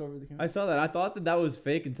and looks over the camera. I saw that. I thought that was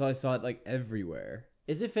fake until I saw it like everywhere.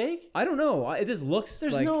 Is it fake? I don't know. It just looks.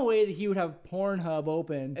 There's like, no way that he would have Pornhub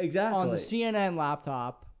open Exactly. on the CNN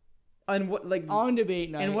laptop And what like on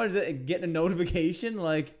debate night. and what is it? Getting a notification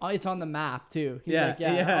like Oh, it's on the map too. He's Yeah, like,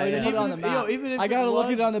 yeah, yeah, oh, you didn't yeah. put it on the Even if- map. even if I gotta it look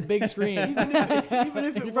was- it on the big screen. even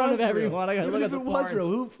if it in front was of everyone, I gotta even look if at it the was porn. real,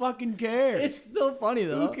 who fucking cares? It's still funny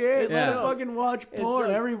though. Who cares? Yeah. Let him fucking watch porn.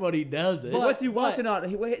 just- Everybody does it. But- what's he watching on?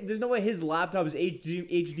 There's no way his laptop is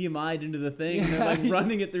HDMI'd into the thing. And they're like Yeah.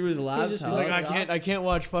 running it through his laptop. just He's like, Like, I can't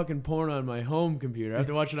watch fucking porn on my home computer. I have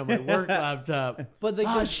to watch it on my work laptop. But the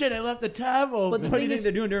Oh shit! I left the tab open. the what do thing you think is-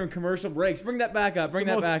 they're doing during commercial breaks? Bring that back up. Bring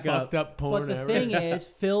that It's the back most up. fucked up porn But the ever. thing is,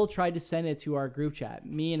 Phil tried to send it to our group chat.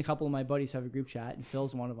 Me and a couple of my buddies have a group chat, and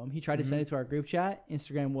Phil's one of them. He tried to send it to our group chat.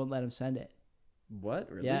 Instagram wouldn't let him send it.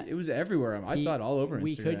 What? Really? Yeah. It was everywhere. I saw it all over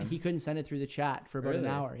Instagram. He couldn't send it through the chat for about an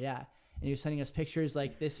Really? hour. Yeah, and he was sending us pictures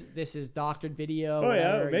like this is doctored video. Oh,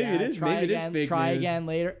 yeah, whatever. maybe it is- Try maybe it is again, fake Try news. again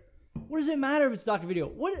later. What does it matter if it's doctored video?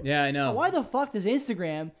 What? Yeah, I know. Why the fuck does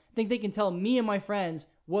Instagram think they can tell me and my friends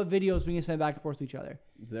what videos we can send back and forth to each other?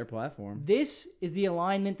 It's their platform. This is the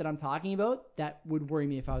alignment that I'm talking about that would worry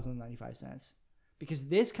me if I was on 95 cents. Because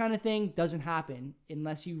this kind of thing doesn't happen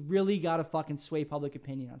unless you really got to fucking sway public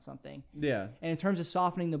opinion on something. Yeah. And in terms of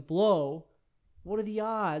softening the blow, what are the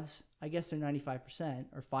odds? I guess they're 95%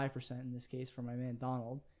 or 5% in this case for my man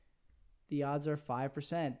Donald. The odds are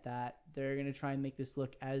 5% that they're going to try and make this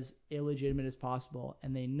look as illegitimate as possible.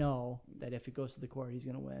 And they know that if it goes to the court, he's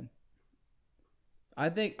going to win. I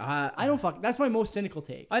think I don't fuck. That's my most cynical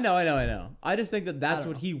take. I know. I just think that's don't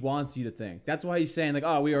what know. he wants you to think. That's why he's saying like,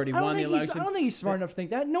 oh, we already I won the don't election. think he's smart enough to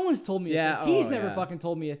think that. No one's told me. Yeah, To think. He's oh, never yeah. fucking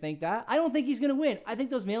told me to think that. I don't think he's gonna win. I think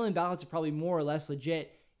those mail-in ballots are probably more or less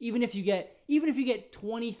legit. Even if you get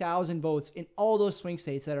 20,000 votes in all those swing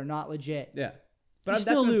states that are not legit, Yeah. you But that's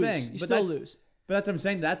still what I'm lose. saying. You But still that's- lose. But that's what I'm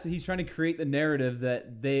saying. He's trying to create the narrative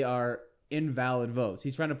that they are invalid votes.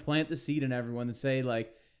 He's trying to plant the seed in everyone to say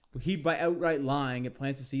like he by outright lying it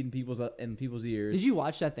plants a seed in people's ears. Did you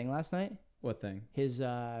watch that thing last night? What thing? His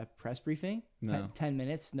press briefing. No. 10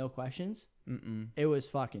 minutes, no questions. Mm-mm. It was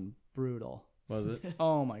fucking brutal. Was it?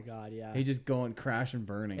 Oh my god, yeah. He just going crash and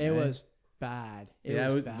burning. It eh? was bad. It Yeah,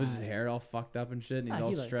 was was bad. his hair all fucked up and shit, and he's Nah, all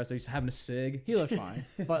he looked- stressed. He's having a cig. He looked fine,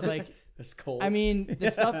 but like, It's cold. I mean,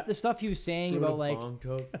 the stuff he was saying Wrote a about like bong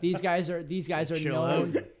toke. these guys are Chill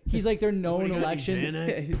known. out. He's like their known Nobody got any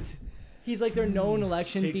election. Xanax? He's like their known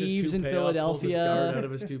election Takes his thieves in toupee off, pulls a dart out Philadelphia.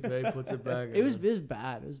 of his toupee, puts it back. It was on.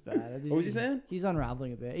 bad. It was bad. What was he saying? He's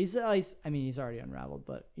unraveling a bit. He's already unraveled,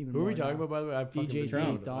 but even Who are more we talking now. about, by the way? I've fucking DJ been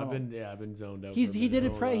zoned out. Donald. I've been zoned out. He for a minute, did I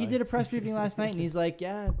a won't he lie. did a press briefing last night, and he's like,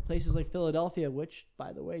 yeah, places like Philadelphia, which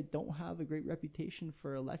by the way don't have a great reputation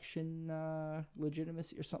for election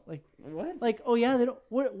legitimacy or something What? like oh yeah, they don't.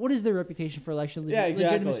 What is their reputation for election Yeah, exactly.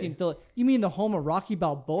 legitimacy in Philly? You mean the home of Rocky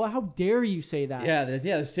Balboa? How dare you say that Yeah,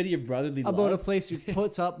 the city of brotherly about love. a place who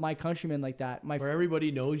puts up my countrymen like that? My Where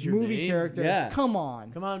everybody knows your movie name. character. Yeah. Come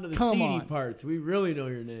on. Come on to the Come seedy on. parts. We really know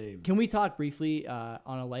your name. Can we talk briefly on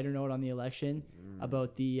a lighter note on the election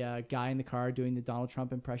about the guy in the car doing the Donald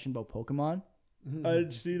Trump impression about Pokemon? I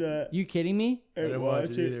didn't see that. You kidding me? I didn't watch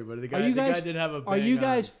it either, but the guy, Are you guys? the guy did have a Are you bang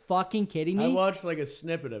on. guys fucking kidding I me? watched like a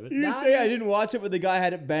snippet of it. You That say I is- didn't watch it, but the guy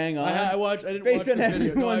had it bang on. I watched. I didn't Based watch on the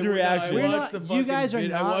video. everyone's reaction. We're I not- watched the you fucking guys are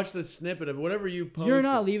vid- I not- watched a snippet of it. Whatever you posted. You're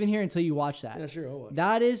not leaving here until you watch that. Yeah, sure. I'll watch.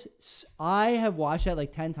 That is, I have watched that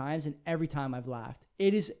like 10 times, and every time I've laughed.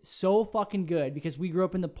 It is so fucking good because we grew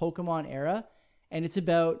up in the Pokemon era, and it's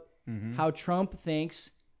about how Trump thinks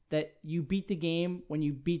that you beat the game when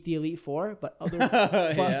you beat the Elite Four, but other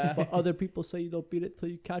Yeah. but other people say you don't beat it till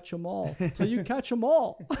you catch them all. Till you catch them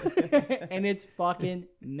all. And it's fucking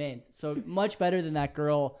mint. So much better than that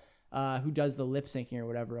girl who does the lip syncing or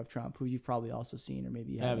whatever of Trump, who you've probably also seen, or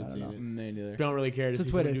maybe you haven't. Haven't I don't seen know. it. Me neither. Don't really care to It's a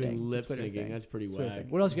see Twitter someone thing. doing It's a lip Twitter syncing. thing. That's pretty Twitter whack. thing.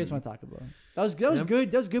 What else you guys want to talk about? That was I'm-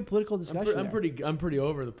 good. That was good political discussion. I'm pretty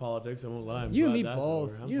over the politics. I won't lie. I'm You and glad me that's both.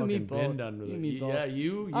 over. I'm You and me fucking both. been done with You it. and me both. Yeah,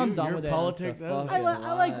 you. I'm done your with it. politics. That's a that-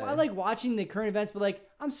 fucking I like watching the current events, but like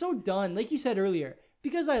I'm so done. Like you said earlier,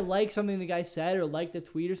 because I like something the guy said or like the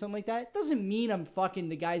tweet or something like that, doesn't mean I'm fucking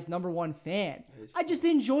the guy's #1 fan. I just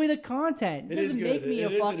enjoy the content. It is doesn't good. make me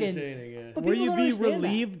It a is fucking. entertaining, yeah. But Will people you don't be understand that.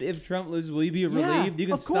 relieved if Trump loses? Will you be Yeah, relieved? You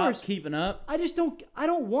can of stop course. keeping up. I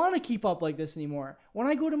don't want to keep up like this anymore. When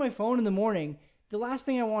I go to my phone in the morning, the last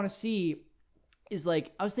thing I want to see is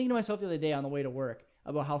like, I was thinking to myself the other day on the way to work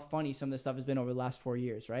about how funny some of this stuff has been over the last 4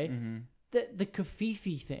 years, right? The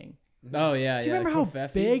Kafifi thing. Oh yeah, Do you remember how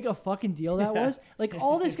big a fucking deal that was? Like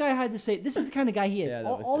all this guy had to say, this is the kind of guy he is. Yeah, that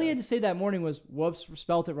all was all he sad. had to say that morning was, whoops,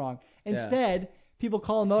 spelt it wrong. Instead, people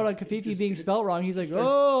call him out on Kafifi being spelled wrong. He's like,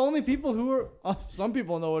 oh, only people who are. Some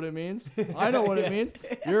people know what it means. I know what it means.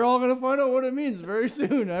 You're all gonna find out what it means very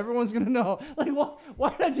soon. Everyone's gonna know. Like,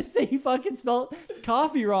 why not just say you fucking spelled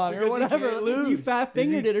coffee wrong or whatever? You fat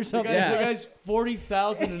fingered it or something. The guy's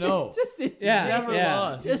 40,000 to 0. It's just insane. Yeah. Never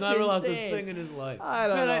lost. He's Just never lost a insane. thing in his life. I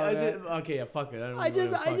don't know, man. Okay, yeah, fuck it. I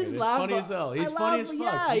just fuck it. It's laugh. funny as hell. He's I funny laugh, as fuck.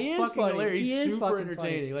 yeah, He's he is fucking funny. hilarious. He He's is super fucking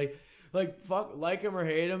entertaining. Like fuck, like him or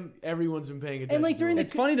hate him, everyone's been paying attention. And like during to the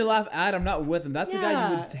It's funny to laugh at him, not with him. That's the guy you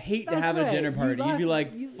Yeah, would hate to that's have at a right. dinner You party. You'd be laugh-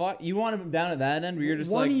 like, you- fuck, you want him down at that end where you're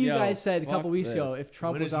just One like, of you yo, guys said a fuck couple weeks this. ago, if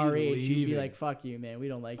Trump When was is he our age, you'd be leaving? like, "Fuck you, man. We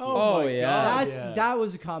don't like you." Oh, my yeah. God, That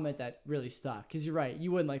was a comment that really stuck. Because you're right,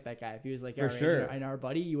 you wouldn't like that guy if he was like For our sure. age and our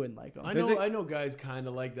buddy. You wouldn't like him. I know guys kind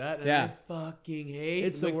of like that, and Yeah. I fucking hate.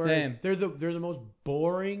 It's the like, worst. Same. They're the most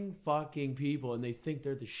boring fucking people, and they think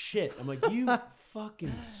they're the shit. I'm like, you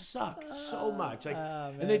fucking suck so much. Like,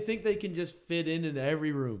 man. and they think they can just fit in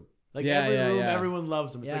every room. Like Yeah, every yeah, room, yeah. everyone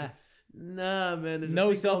loves them. It's Yeah. like, nah, man. There's a No thing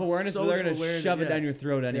called self-awareness, but they're social going to awareness. shove it Yeah. down your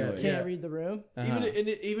throat anyway. Can't Yeah. read the room. Uh-huh.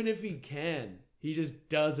 Even if he can, he just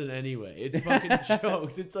doesn't anyway. It's fucking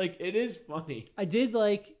jokes. It's like, it is funny. I did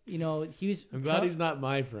like, he was. I'm glad he's not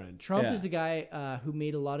my friend. Trump Yeah. is the guy who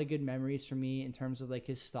made a lot of good memories for me in terms of like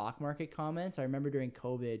his stock market comments. I remember during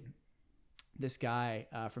COVID, this guy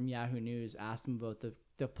from Yahoo News asked him about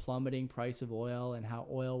the plummeting price of oil and how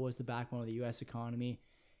oil was the backbone of the U.S. economy,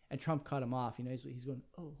 and Trump cut him off. He's going,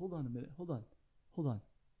 "Oh, hold on a minute, hold on,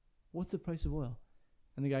 what's the price of oil?"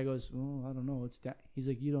 And the guy goes, "Oh, I don't know. It's down." He's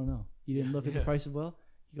like, "You don't know? You didn't look at the price of oil?"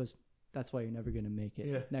 He goes, "That's why you're never gonna make it."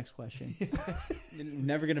 Yeah. Next question. You're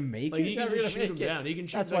never going to make Like it? he can Never just gonna shoot him make it. down. He can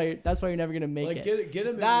shoot. That's why you're never gonna make like it. get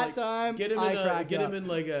him in That like, time, Get him I in a cracked get him up. in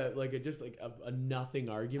like a nothing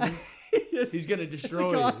argument. Yes. He's gonna It's a destroy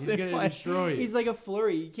you. He's constant gonna fight. destroy you. He's like a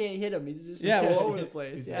flurry. You can't hit him. He's just Yeah, all well, over the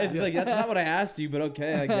place. Yeah. It's like, that's not what I asked you, but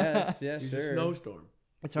okay, I guess. Yeah, He's sure. a snowstorm.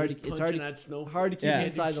 It's hard. He's It's hard. punching To, that snow. hard to keep Yeah.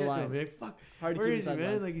 inside the Shit, lines. Like, fuck. Hard to Where keep is he, inside the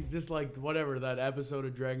man? lines. Like he's just like whatever that episode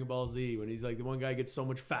of Dragon Ball Z when he's like the one guy gets so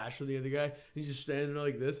much faster than the other guy. He's just standing there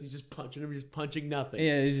like this. He's just punching him. He's just punching nothing.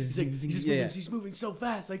 Yeah, it's He's, just, like, he's just yeah. moving. He's moving so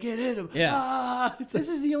fast. I can't hit him. Yeah. Ah! It's This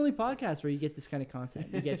is the only podcast where you get this kind of content.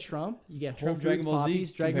 You get Trump. You get Whole Trump, Foods, Dragon Ball Z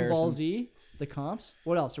Poppies, Dragon Ball comparisons. Z, the comps.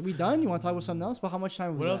 What else? Are we done? You want to talk about something else? But how much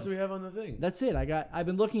time? Have what we else got? do we have on the thing? That's it. I've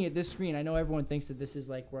been looking at this screen. I know everyone thinks that this is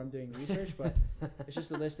like where I'm doing research, but it's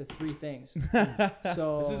just a list of 3 things.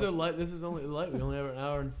 So This is a light. This is only light. We only have an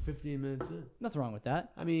hour and 15 minutes in. nothing wrong with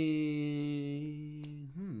that. I mean,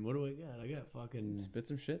 what do I got? I got fucking. Spit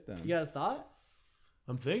some shit then. You got a thought?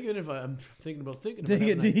 I'm thinking I'm thinking about thinking. Dig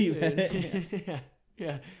about it having an deep. idea. Yeah,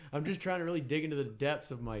 yeah. I'm just trying to really dig into the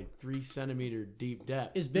depths of my 3 centimeter deep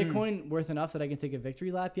depth. Is Bitcoin worth enough that I can take a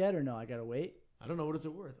victory lap yet, or no? I gotta wait. I don't know what it's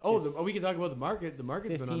worth. Oh, we can talk about the market. The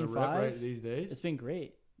market's been on a rip 15.5? right these days. It's been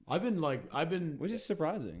great. I've been. Which is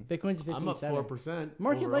surprising. Bitcoin's I'm up 15.7. 4%.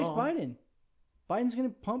 Market likes overall. Biden. Biden's gonna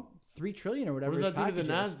pump $3 trillion or whatever. What does his that do to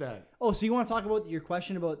the package is. Nasdaq? Oh, so you want to talk about your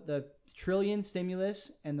question about the trillion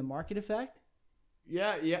stimulus and the market effect?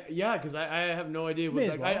 Yeah. Because I have no idea. May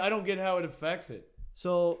What, as like, well. I don't get how it affects it.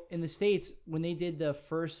 So in the States, when they did the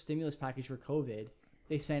first stimulus package for COVID,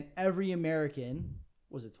 they sent every American,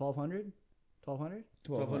 was it 1,200? 1,200?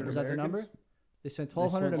 1,200 Was that the number? They sent They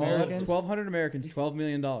 1,200 spent all- Americans. 1,200 Americans, $12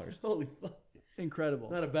 million. Holy fuck! Incredible.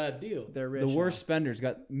 Not a bad deal. They're rich. The now. worst spenders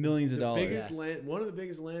got millions of The dollars. biggest one of the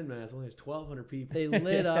biggest landmass only has 1,200 people. They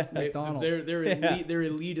lit up They- McDonald's. They're elite. They're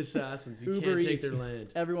elite assassins. You Uber can't take Eats. their land.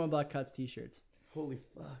 Everyone bought Cuts t-shirts. Holy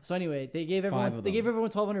fuck! So anyway, they gave 5 everyone of they gave them. everyone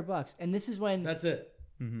 $1,200, and this is when That's it.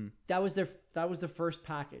 Mm-hmm. that was the first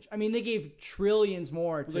package. I mean, they gave trillions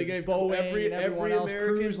more to They gave Boeing every and everyone else,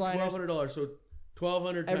 American cruise liners. $1,200. So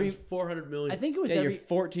 1,200 Every- times 400 million. I think it was Yeah, every. your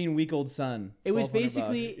 14-week-old son. It was 1,200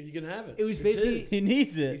 basically. you can have it. It was It's basically- his. He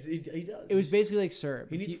needs it. He does. It was basically like CERB.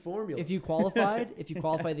 He If needs you- formula. If you qualified,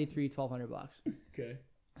 they threw you $1,200. Okay.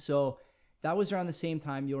 So that was around the same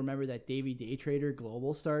time. You'll remember that Davey Day Trader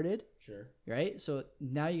Global started, Sure. right? So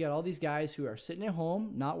now you got all these guys who are sitting at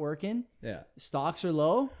home, not working. Yeah. Stocks are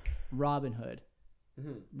low. Robinhood,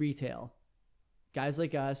 Mhm. retail, guys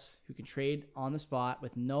like us who can trade on the spot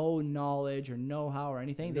with no knowledge or know-how or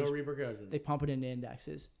anything. No They repercussions. they pump it into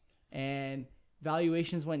indexes, and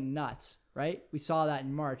valuations went nuts. Right? We saw that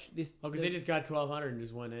in March. Because they just got 1,200 and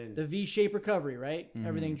just went in. The V-shaped recovery, right?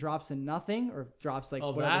 Everything drops to nothing or drops like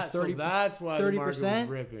Oh, whatever, 30, so that's why the market was 30%,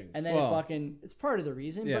 ripping. and then Well, it's part of the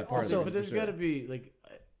reason. yeah, but part of the also But there's for sure. got to be like.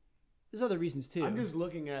 there's other reasons too. I'm just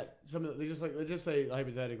looking at some of the, just like let's just say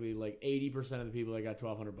hypothetically like 80% of the people that got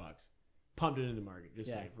 $1,200 pumped it into the market. Just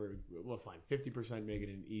Yeah. say for fine, 50% make it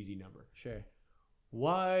an easy number. sure.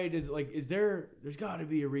 Why does there's got to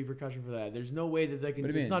be a repercussion for that. There's no way that they can. What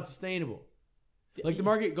do you It's mean? not sustainable. Like the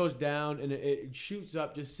market goes down and it shoots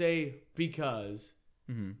up. Just say because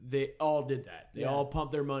they all did that. They all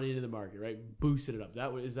pumped their money into the market, right? Boosted it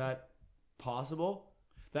up. Is that possible?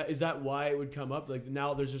 Is that why it would come up? Like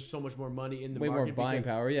now, there's just so much more money in the Way market. more buying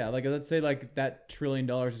power. Yeah, like let's say like that $1 trillion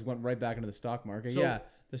just went right back into the stock market. So- Yeah,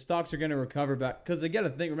 the stocks are going to recover back because they got to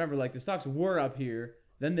think. Remember, like the stocks were up here,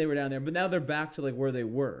 then they were down there, but now they're back to like where they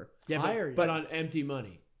were. Yeah, Higher, but yeah. on empty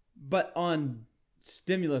money. But on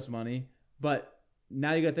stimulus money. But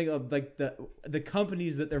now you got to think of like the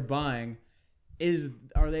companies that they're buying.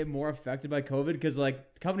 Are they more affected by COVID? Because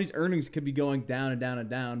like companies' earnings could be going down and down and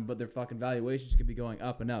down, but their fucking valuations could be going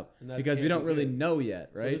up and up And that because we can't don't be really good. know yet,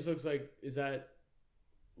 So right? this looks like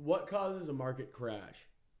what causes a market crash?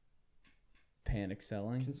 Panic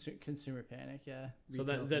selling. Consumer panic, yeah. So Retail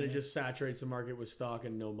then it panic. just saturates the market with stock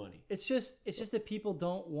and no money. It's just that people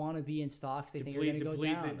don't want to be in stocks. They think are going to go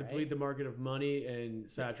down, Deplete the market of money and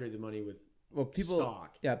saturate the money with Well, people,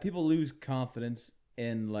 stock. yeah, people lose confidence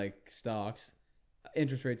in like stocks.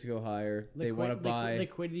 Interest rates go higher. They want to buy.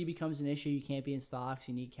 Liquidity becomes an issue. You can't be in stocks.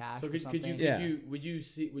 You need cash So or could something. you would you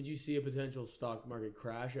see a potential stock market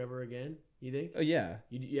crash ever again? You think? Yeah,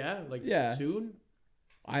 Yeah. Soon?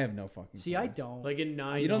 I have no fucking. See, clue. I don't. Like in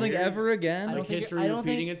 9 years? You don't think ever again? I Like don't think- history I don't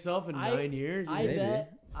repeating think- itself in I- 9 years? I Maybe.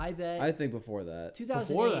 bet. I think before that. 2008.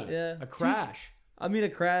 Before that, Yeah. a crash. I mean, a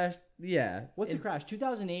crash. Yeah. What's a crash?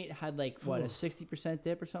 2008 had like what a 60%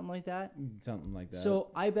 dip or something like that. Something like that.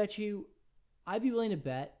 So I bet you, I'd be willing to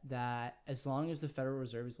bet that as long as the Federal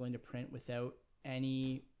Reserve is willing to print without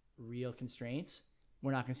any real constraints,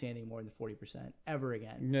 we're not going to see anything more than 40% ever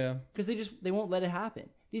again. yeah. Because they won't let it happen.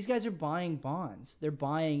 These guys are buying bonds. They're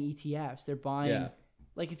buying ETFs. They're buying. Yeah.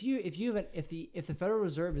 Like if the Federal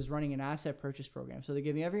Reserve is running an asset purchase program, so they're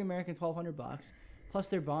giving every American $1,200, plus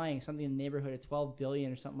they're buying something in the neighborhood of $12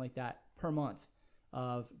 billion or something like that per month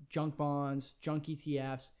of junk bonds, junk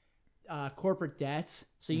ETFs, corporate debts.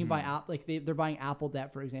 So you can buy they're buying Apple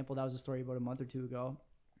debt, for example. That was a story about a month or two ago.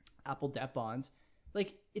 Apple debt bonds.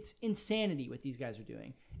 Like it's insanity what these guys are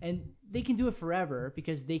doing, and they can do it forever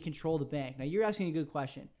because they control the bank. Now you're asking a good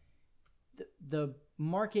question. The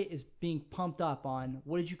market is being pumped up on,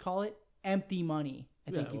 what did you call it? Empty money.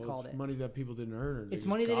 I think you called it. Money that people didn't earn. It's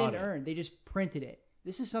money they didn't earn. They just printed it.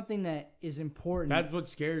 This is something that is important. That's what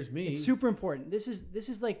scares me. It's super important. This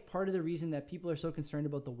is like part of the reason that people are so concerned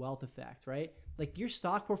about the wealth effect, right? Like your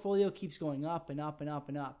stock portfolio keeps going up and up and up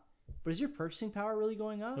and up. But is your purchasing power really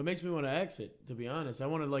going up? It makes me want to exit, to be honest. I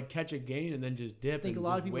want to like catch a gain and then just dip. I think and a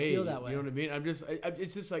lot just of people wait. feel that way. You know what I mean?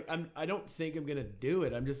 It's just like I don't think I'm gonna do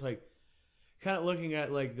it. I'm just like kind of looking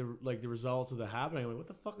at like the results of the happening. I'm like, what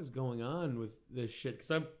the fuck is going on with this shit?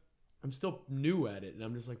 Because I'm still new at it, and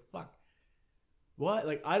I'm just like, fuck. What?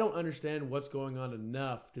 Like I don't understand what's going on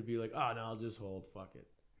enough to be like, oh no, I'll just hold. Fuck it.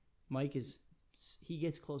 Mike he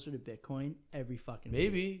gets closer to Bitcoin every fucking week.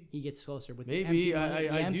 Maybe. He gets closer with Maybe. the empty money,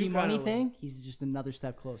 I do empty kinda money like- thing. He's just another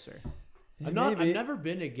step closer. I've never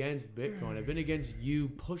been against Bitcoin. I've been against you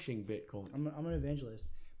pushing Bitcoin. I'm an evangelist.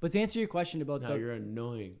 But to answer your question about Now you're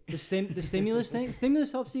annoying. the stimulus thing,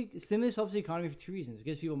 stimulus helps the economy for two reasons. It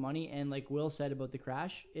gives people money, and like Will said about the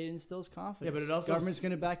crash, it instills confidence. Yeah, but it also government's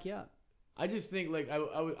going to back you up. I just think like I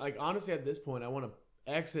would like honestly at this point I want to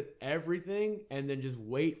exit everything and then just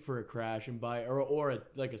wait for a crash and buy or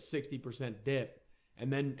like a 60% dip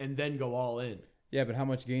and then go all in Yeah, but how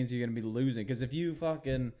much gains are you going to be losing? Because if you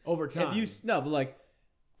fucking over time. but like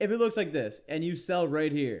if it looks like this and you sell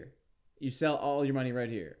right here, you sell all your money right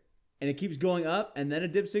here, and it keeps going up and then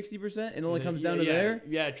it dips 60%, and only comes down to there.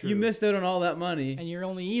 Yeah, true. You missed out on all that money, And you're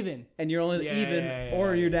only even. and you're only Yeah, even, yeah,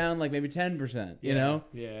 or yeah. you're down like maybe 10%. You know?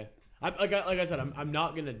 Yeah. Like I said, I'm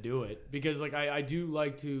not gonna do it because like I do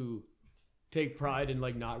like to take pride in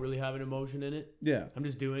like not really having emotion in it. Yeah. I'm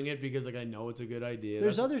just doing it because like I know it's a good idea.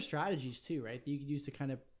 There's That's- other strategies too, right? That you could use to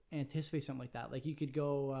kind of anticipate something like that. Like you could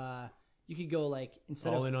go like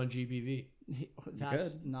instead all of in on GPV.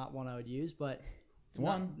 that's could. not one I would use, but It's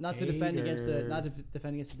one. not to defend against Hater.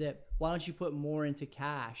 defend against the dip. Why don't you put more into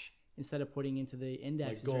cash instead of putting into the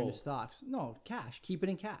indexes or into gold. stocks? No, cash. Keep it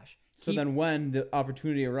in cash. So Keep- then when the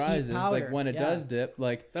opportunity arises, like powder, when it yeah. does dip,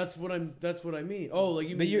 like That's what I mean. Oh, like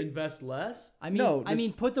you But mean you're- invest less? I mean, No, I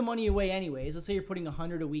mean, put the money away anyways. Let's say you're putting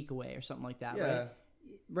 100 a week away or something like that, right?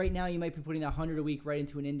 Right now, you might be putting that 100 a week right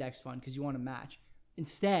into an index fund because you want to match.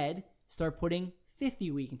 Instead, start putting 50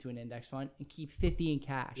 a week into an index fund and keep 50 in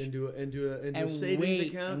cash. Into a And savings wait,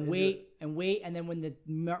 account and wait, and then when the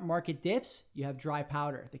market dips, you have dry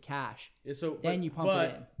powder, the cash. Yeah, so Then you pump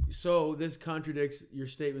it So this contradicts your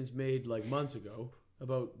statements made like months ago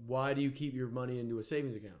about why do you keep your money into a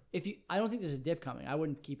savings account? I don't think there's a dip coming. I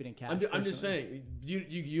wouldn't keep it in cash. I'm just personally. saying,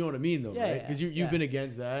 you know what I mean though, Yeah, right? Because yeah, you've yeah. been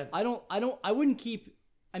against that. I wouldn't keep.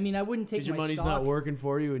 I mean, I wouldn't take Because your my money's stock. not working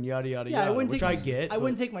for you and yada yada Yeah, yada. I wouldn't which take I my, get. I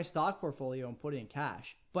wouldn't take my stock portfolio and put it in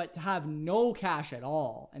cash. But to have no cash at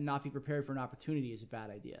all and not be prepared for an opportunity is a bad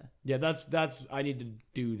idea. Yeah, that's. I need to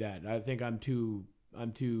do that. I think I'm too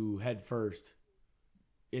head first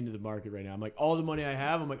into the market right now. I'm like, all the money I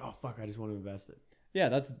have, I'm like, oh fuck, I just want to invest it.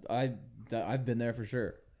 Yeah, I've been there for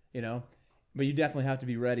sure. You know, but you definitely have to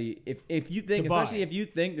be ready. If you think, To buy. especially if you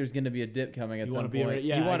think there's going to be a dip coming at You some wanna point, be ready.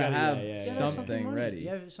 Yeah, you I want to gotta- have yeah, yeah, yeah. something ready. You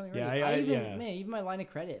have something Yeah, ready. yeah. Man, even my line of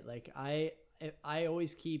credit, like I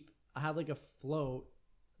always keep. I have like a float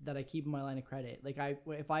that I keep in my line of credit. Like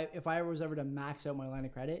if I was ever to max out my line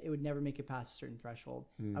of credit, it would never make it past a certain threshold.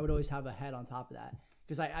 I would always have a head on top of that.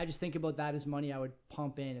 Because I just think about that as money I would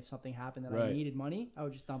pump in if something happened that I Right. needed money. I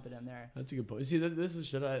would just dump it in there. That's a good point. See, this is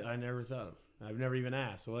shit I never thought of. I've never even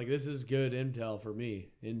asked. So like, this is good intel for me.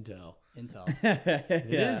 Intel. Intel.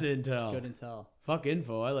 It is intel. Good intel. Fuck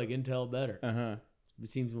info. I like intel better. Uh huh. It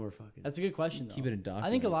seems more fucking. That's a good question though. Keep it in documents.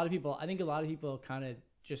 I think a lot of people kind of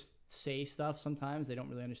just say stuff sometimes. They don't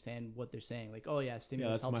really understand what they're saying. Like, oh yeah, yeah,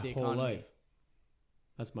 stimulus that's helps my the whole economy. life.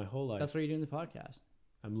 That's my whole life. That's what you do in the podcast.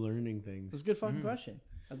 I'm learning things. It's a good fucking question.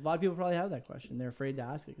 A lot of people probably have that question. They're afraid to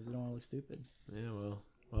ask it because they don't want to look stupid. Yeah, well,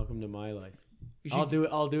 welcome to my life. You I'll should- do it.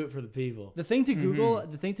 I'll do it for the people. The thing to Google,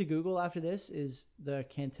 the thing to Google after this is the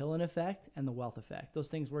Cantillon effect and the wealth effect. Those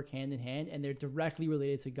things work hand in hand, and they're directly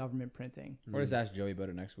related to government printing. Or just ask Joey about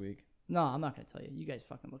it next week. No, I'm not going to tell you. You guys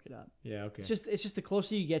fucking look it up. Yeah. Okay. It's just the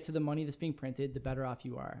closer you get to the money that's being printed, the better off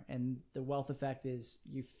you are. And the wealth effect is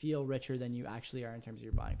you feel richer than you actually are in terms of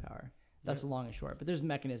your buying power. That's the long and short. But there's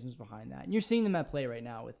mechanisms behind that, and you're seeing them at play right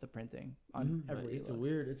now with the printing on everywhere.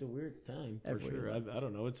 It's a weird time for Everywhere you sure. I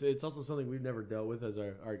don't know. It's also something we've never dealt with as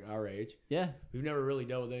our age. Yeah. We've never really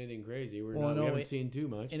dealt with anything crazy. We Well, haven't no, seen too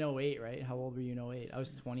much. In 08, right? How old were you in 08? I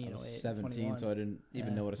was 20 in I 08. was 17, 21. so I didn't even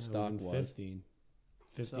Yeah. know what a I stock was was. 15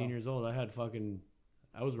 So- years old.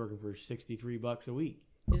 I was working for $63 a week.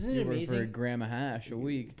 Isn't it You work for a amazing? gram of hash a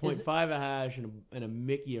week. 0.5 a hash and a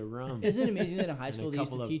Mickey of rum. Isn't it amazing that in high and school a they used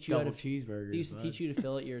couple to of teach you how double to cheeseburgers. They used to bud. teach you to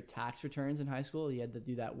fill out your tax returns in high school. You had to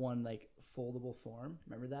do that one like foldable form.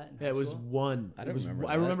 Remember that? In high Yeah, it was school? one. I It don't was, remember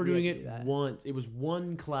I that. remember We doing had to it do that. once. It was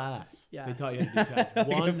one class. Yeah. They taught you how to do tax. Like a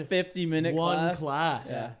One 50-minute one class.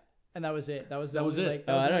 class. Yeah. And that was it. That was That was only, it. Like,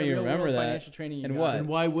 that Oh, was I the don't only even real remember world that. financial training you And got. what? And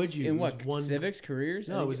why would you? In It was what? one Civics, careers?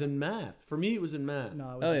 No, it was in math. For me, it was in math.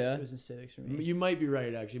 No, it was, Oh, yeah. it was in civics for me. You might be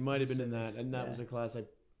right. Actually, it might have It's been in that, civics, and that yeah. was a class I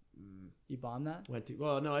You bombed that? went to.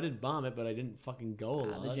 Well, no, I didn't bomb it, but I didn't fucking go a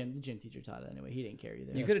lot. The gym teacher taught it anyway. He didn't care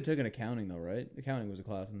either. You could have taken accounting though, right? Accounting was a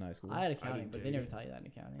class in high school. I had accounting, didn't but take they never it. taught you that in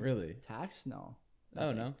accounting. Really? Tax? No. Oh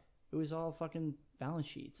Nothing. no. It was all fucking balance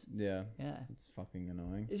sheets. Yeah. Yeah. It's fucking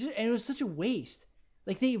annoying. It's just, and it was such a waste.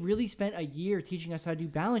 Like they really spent a year teaching us how to do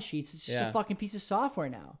balance sheets. It's just a Yeah. fucking piece of software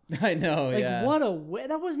now. I know. Like yeah. what a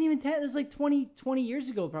that wasn't even 10. It was like 20 years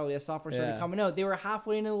ago probably that software started Yeah. coming out. They were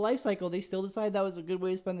halfway into the life cycle. They still decided that was a good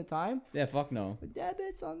way to spend the time. Yeah. Fuck no.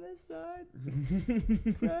 Debits on this side,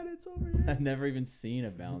 credits over here. I've never even seen a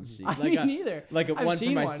balance sheet. I mean, neither. Like a I've one for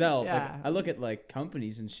seen one, myself. yeah. Like I look at like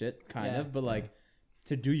companies and shit, kind Yeah. of, but like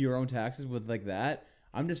to do your own taxes with like that,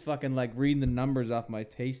 I'm just fucking like reading the numbers off my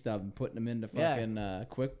pay stub and putting them into Yeah. fucking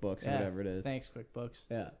QuickBooks or Yeah. whatever it is. Thanks, QuickBooks.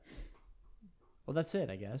 Yeah. Well, that's it,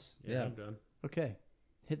 I guess. Yeah, Yeah. I'm done. Okay.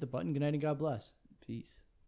 Hit the button. Good night and God bless. Peace.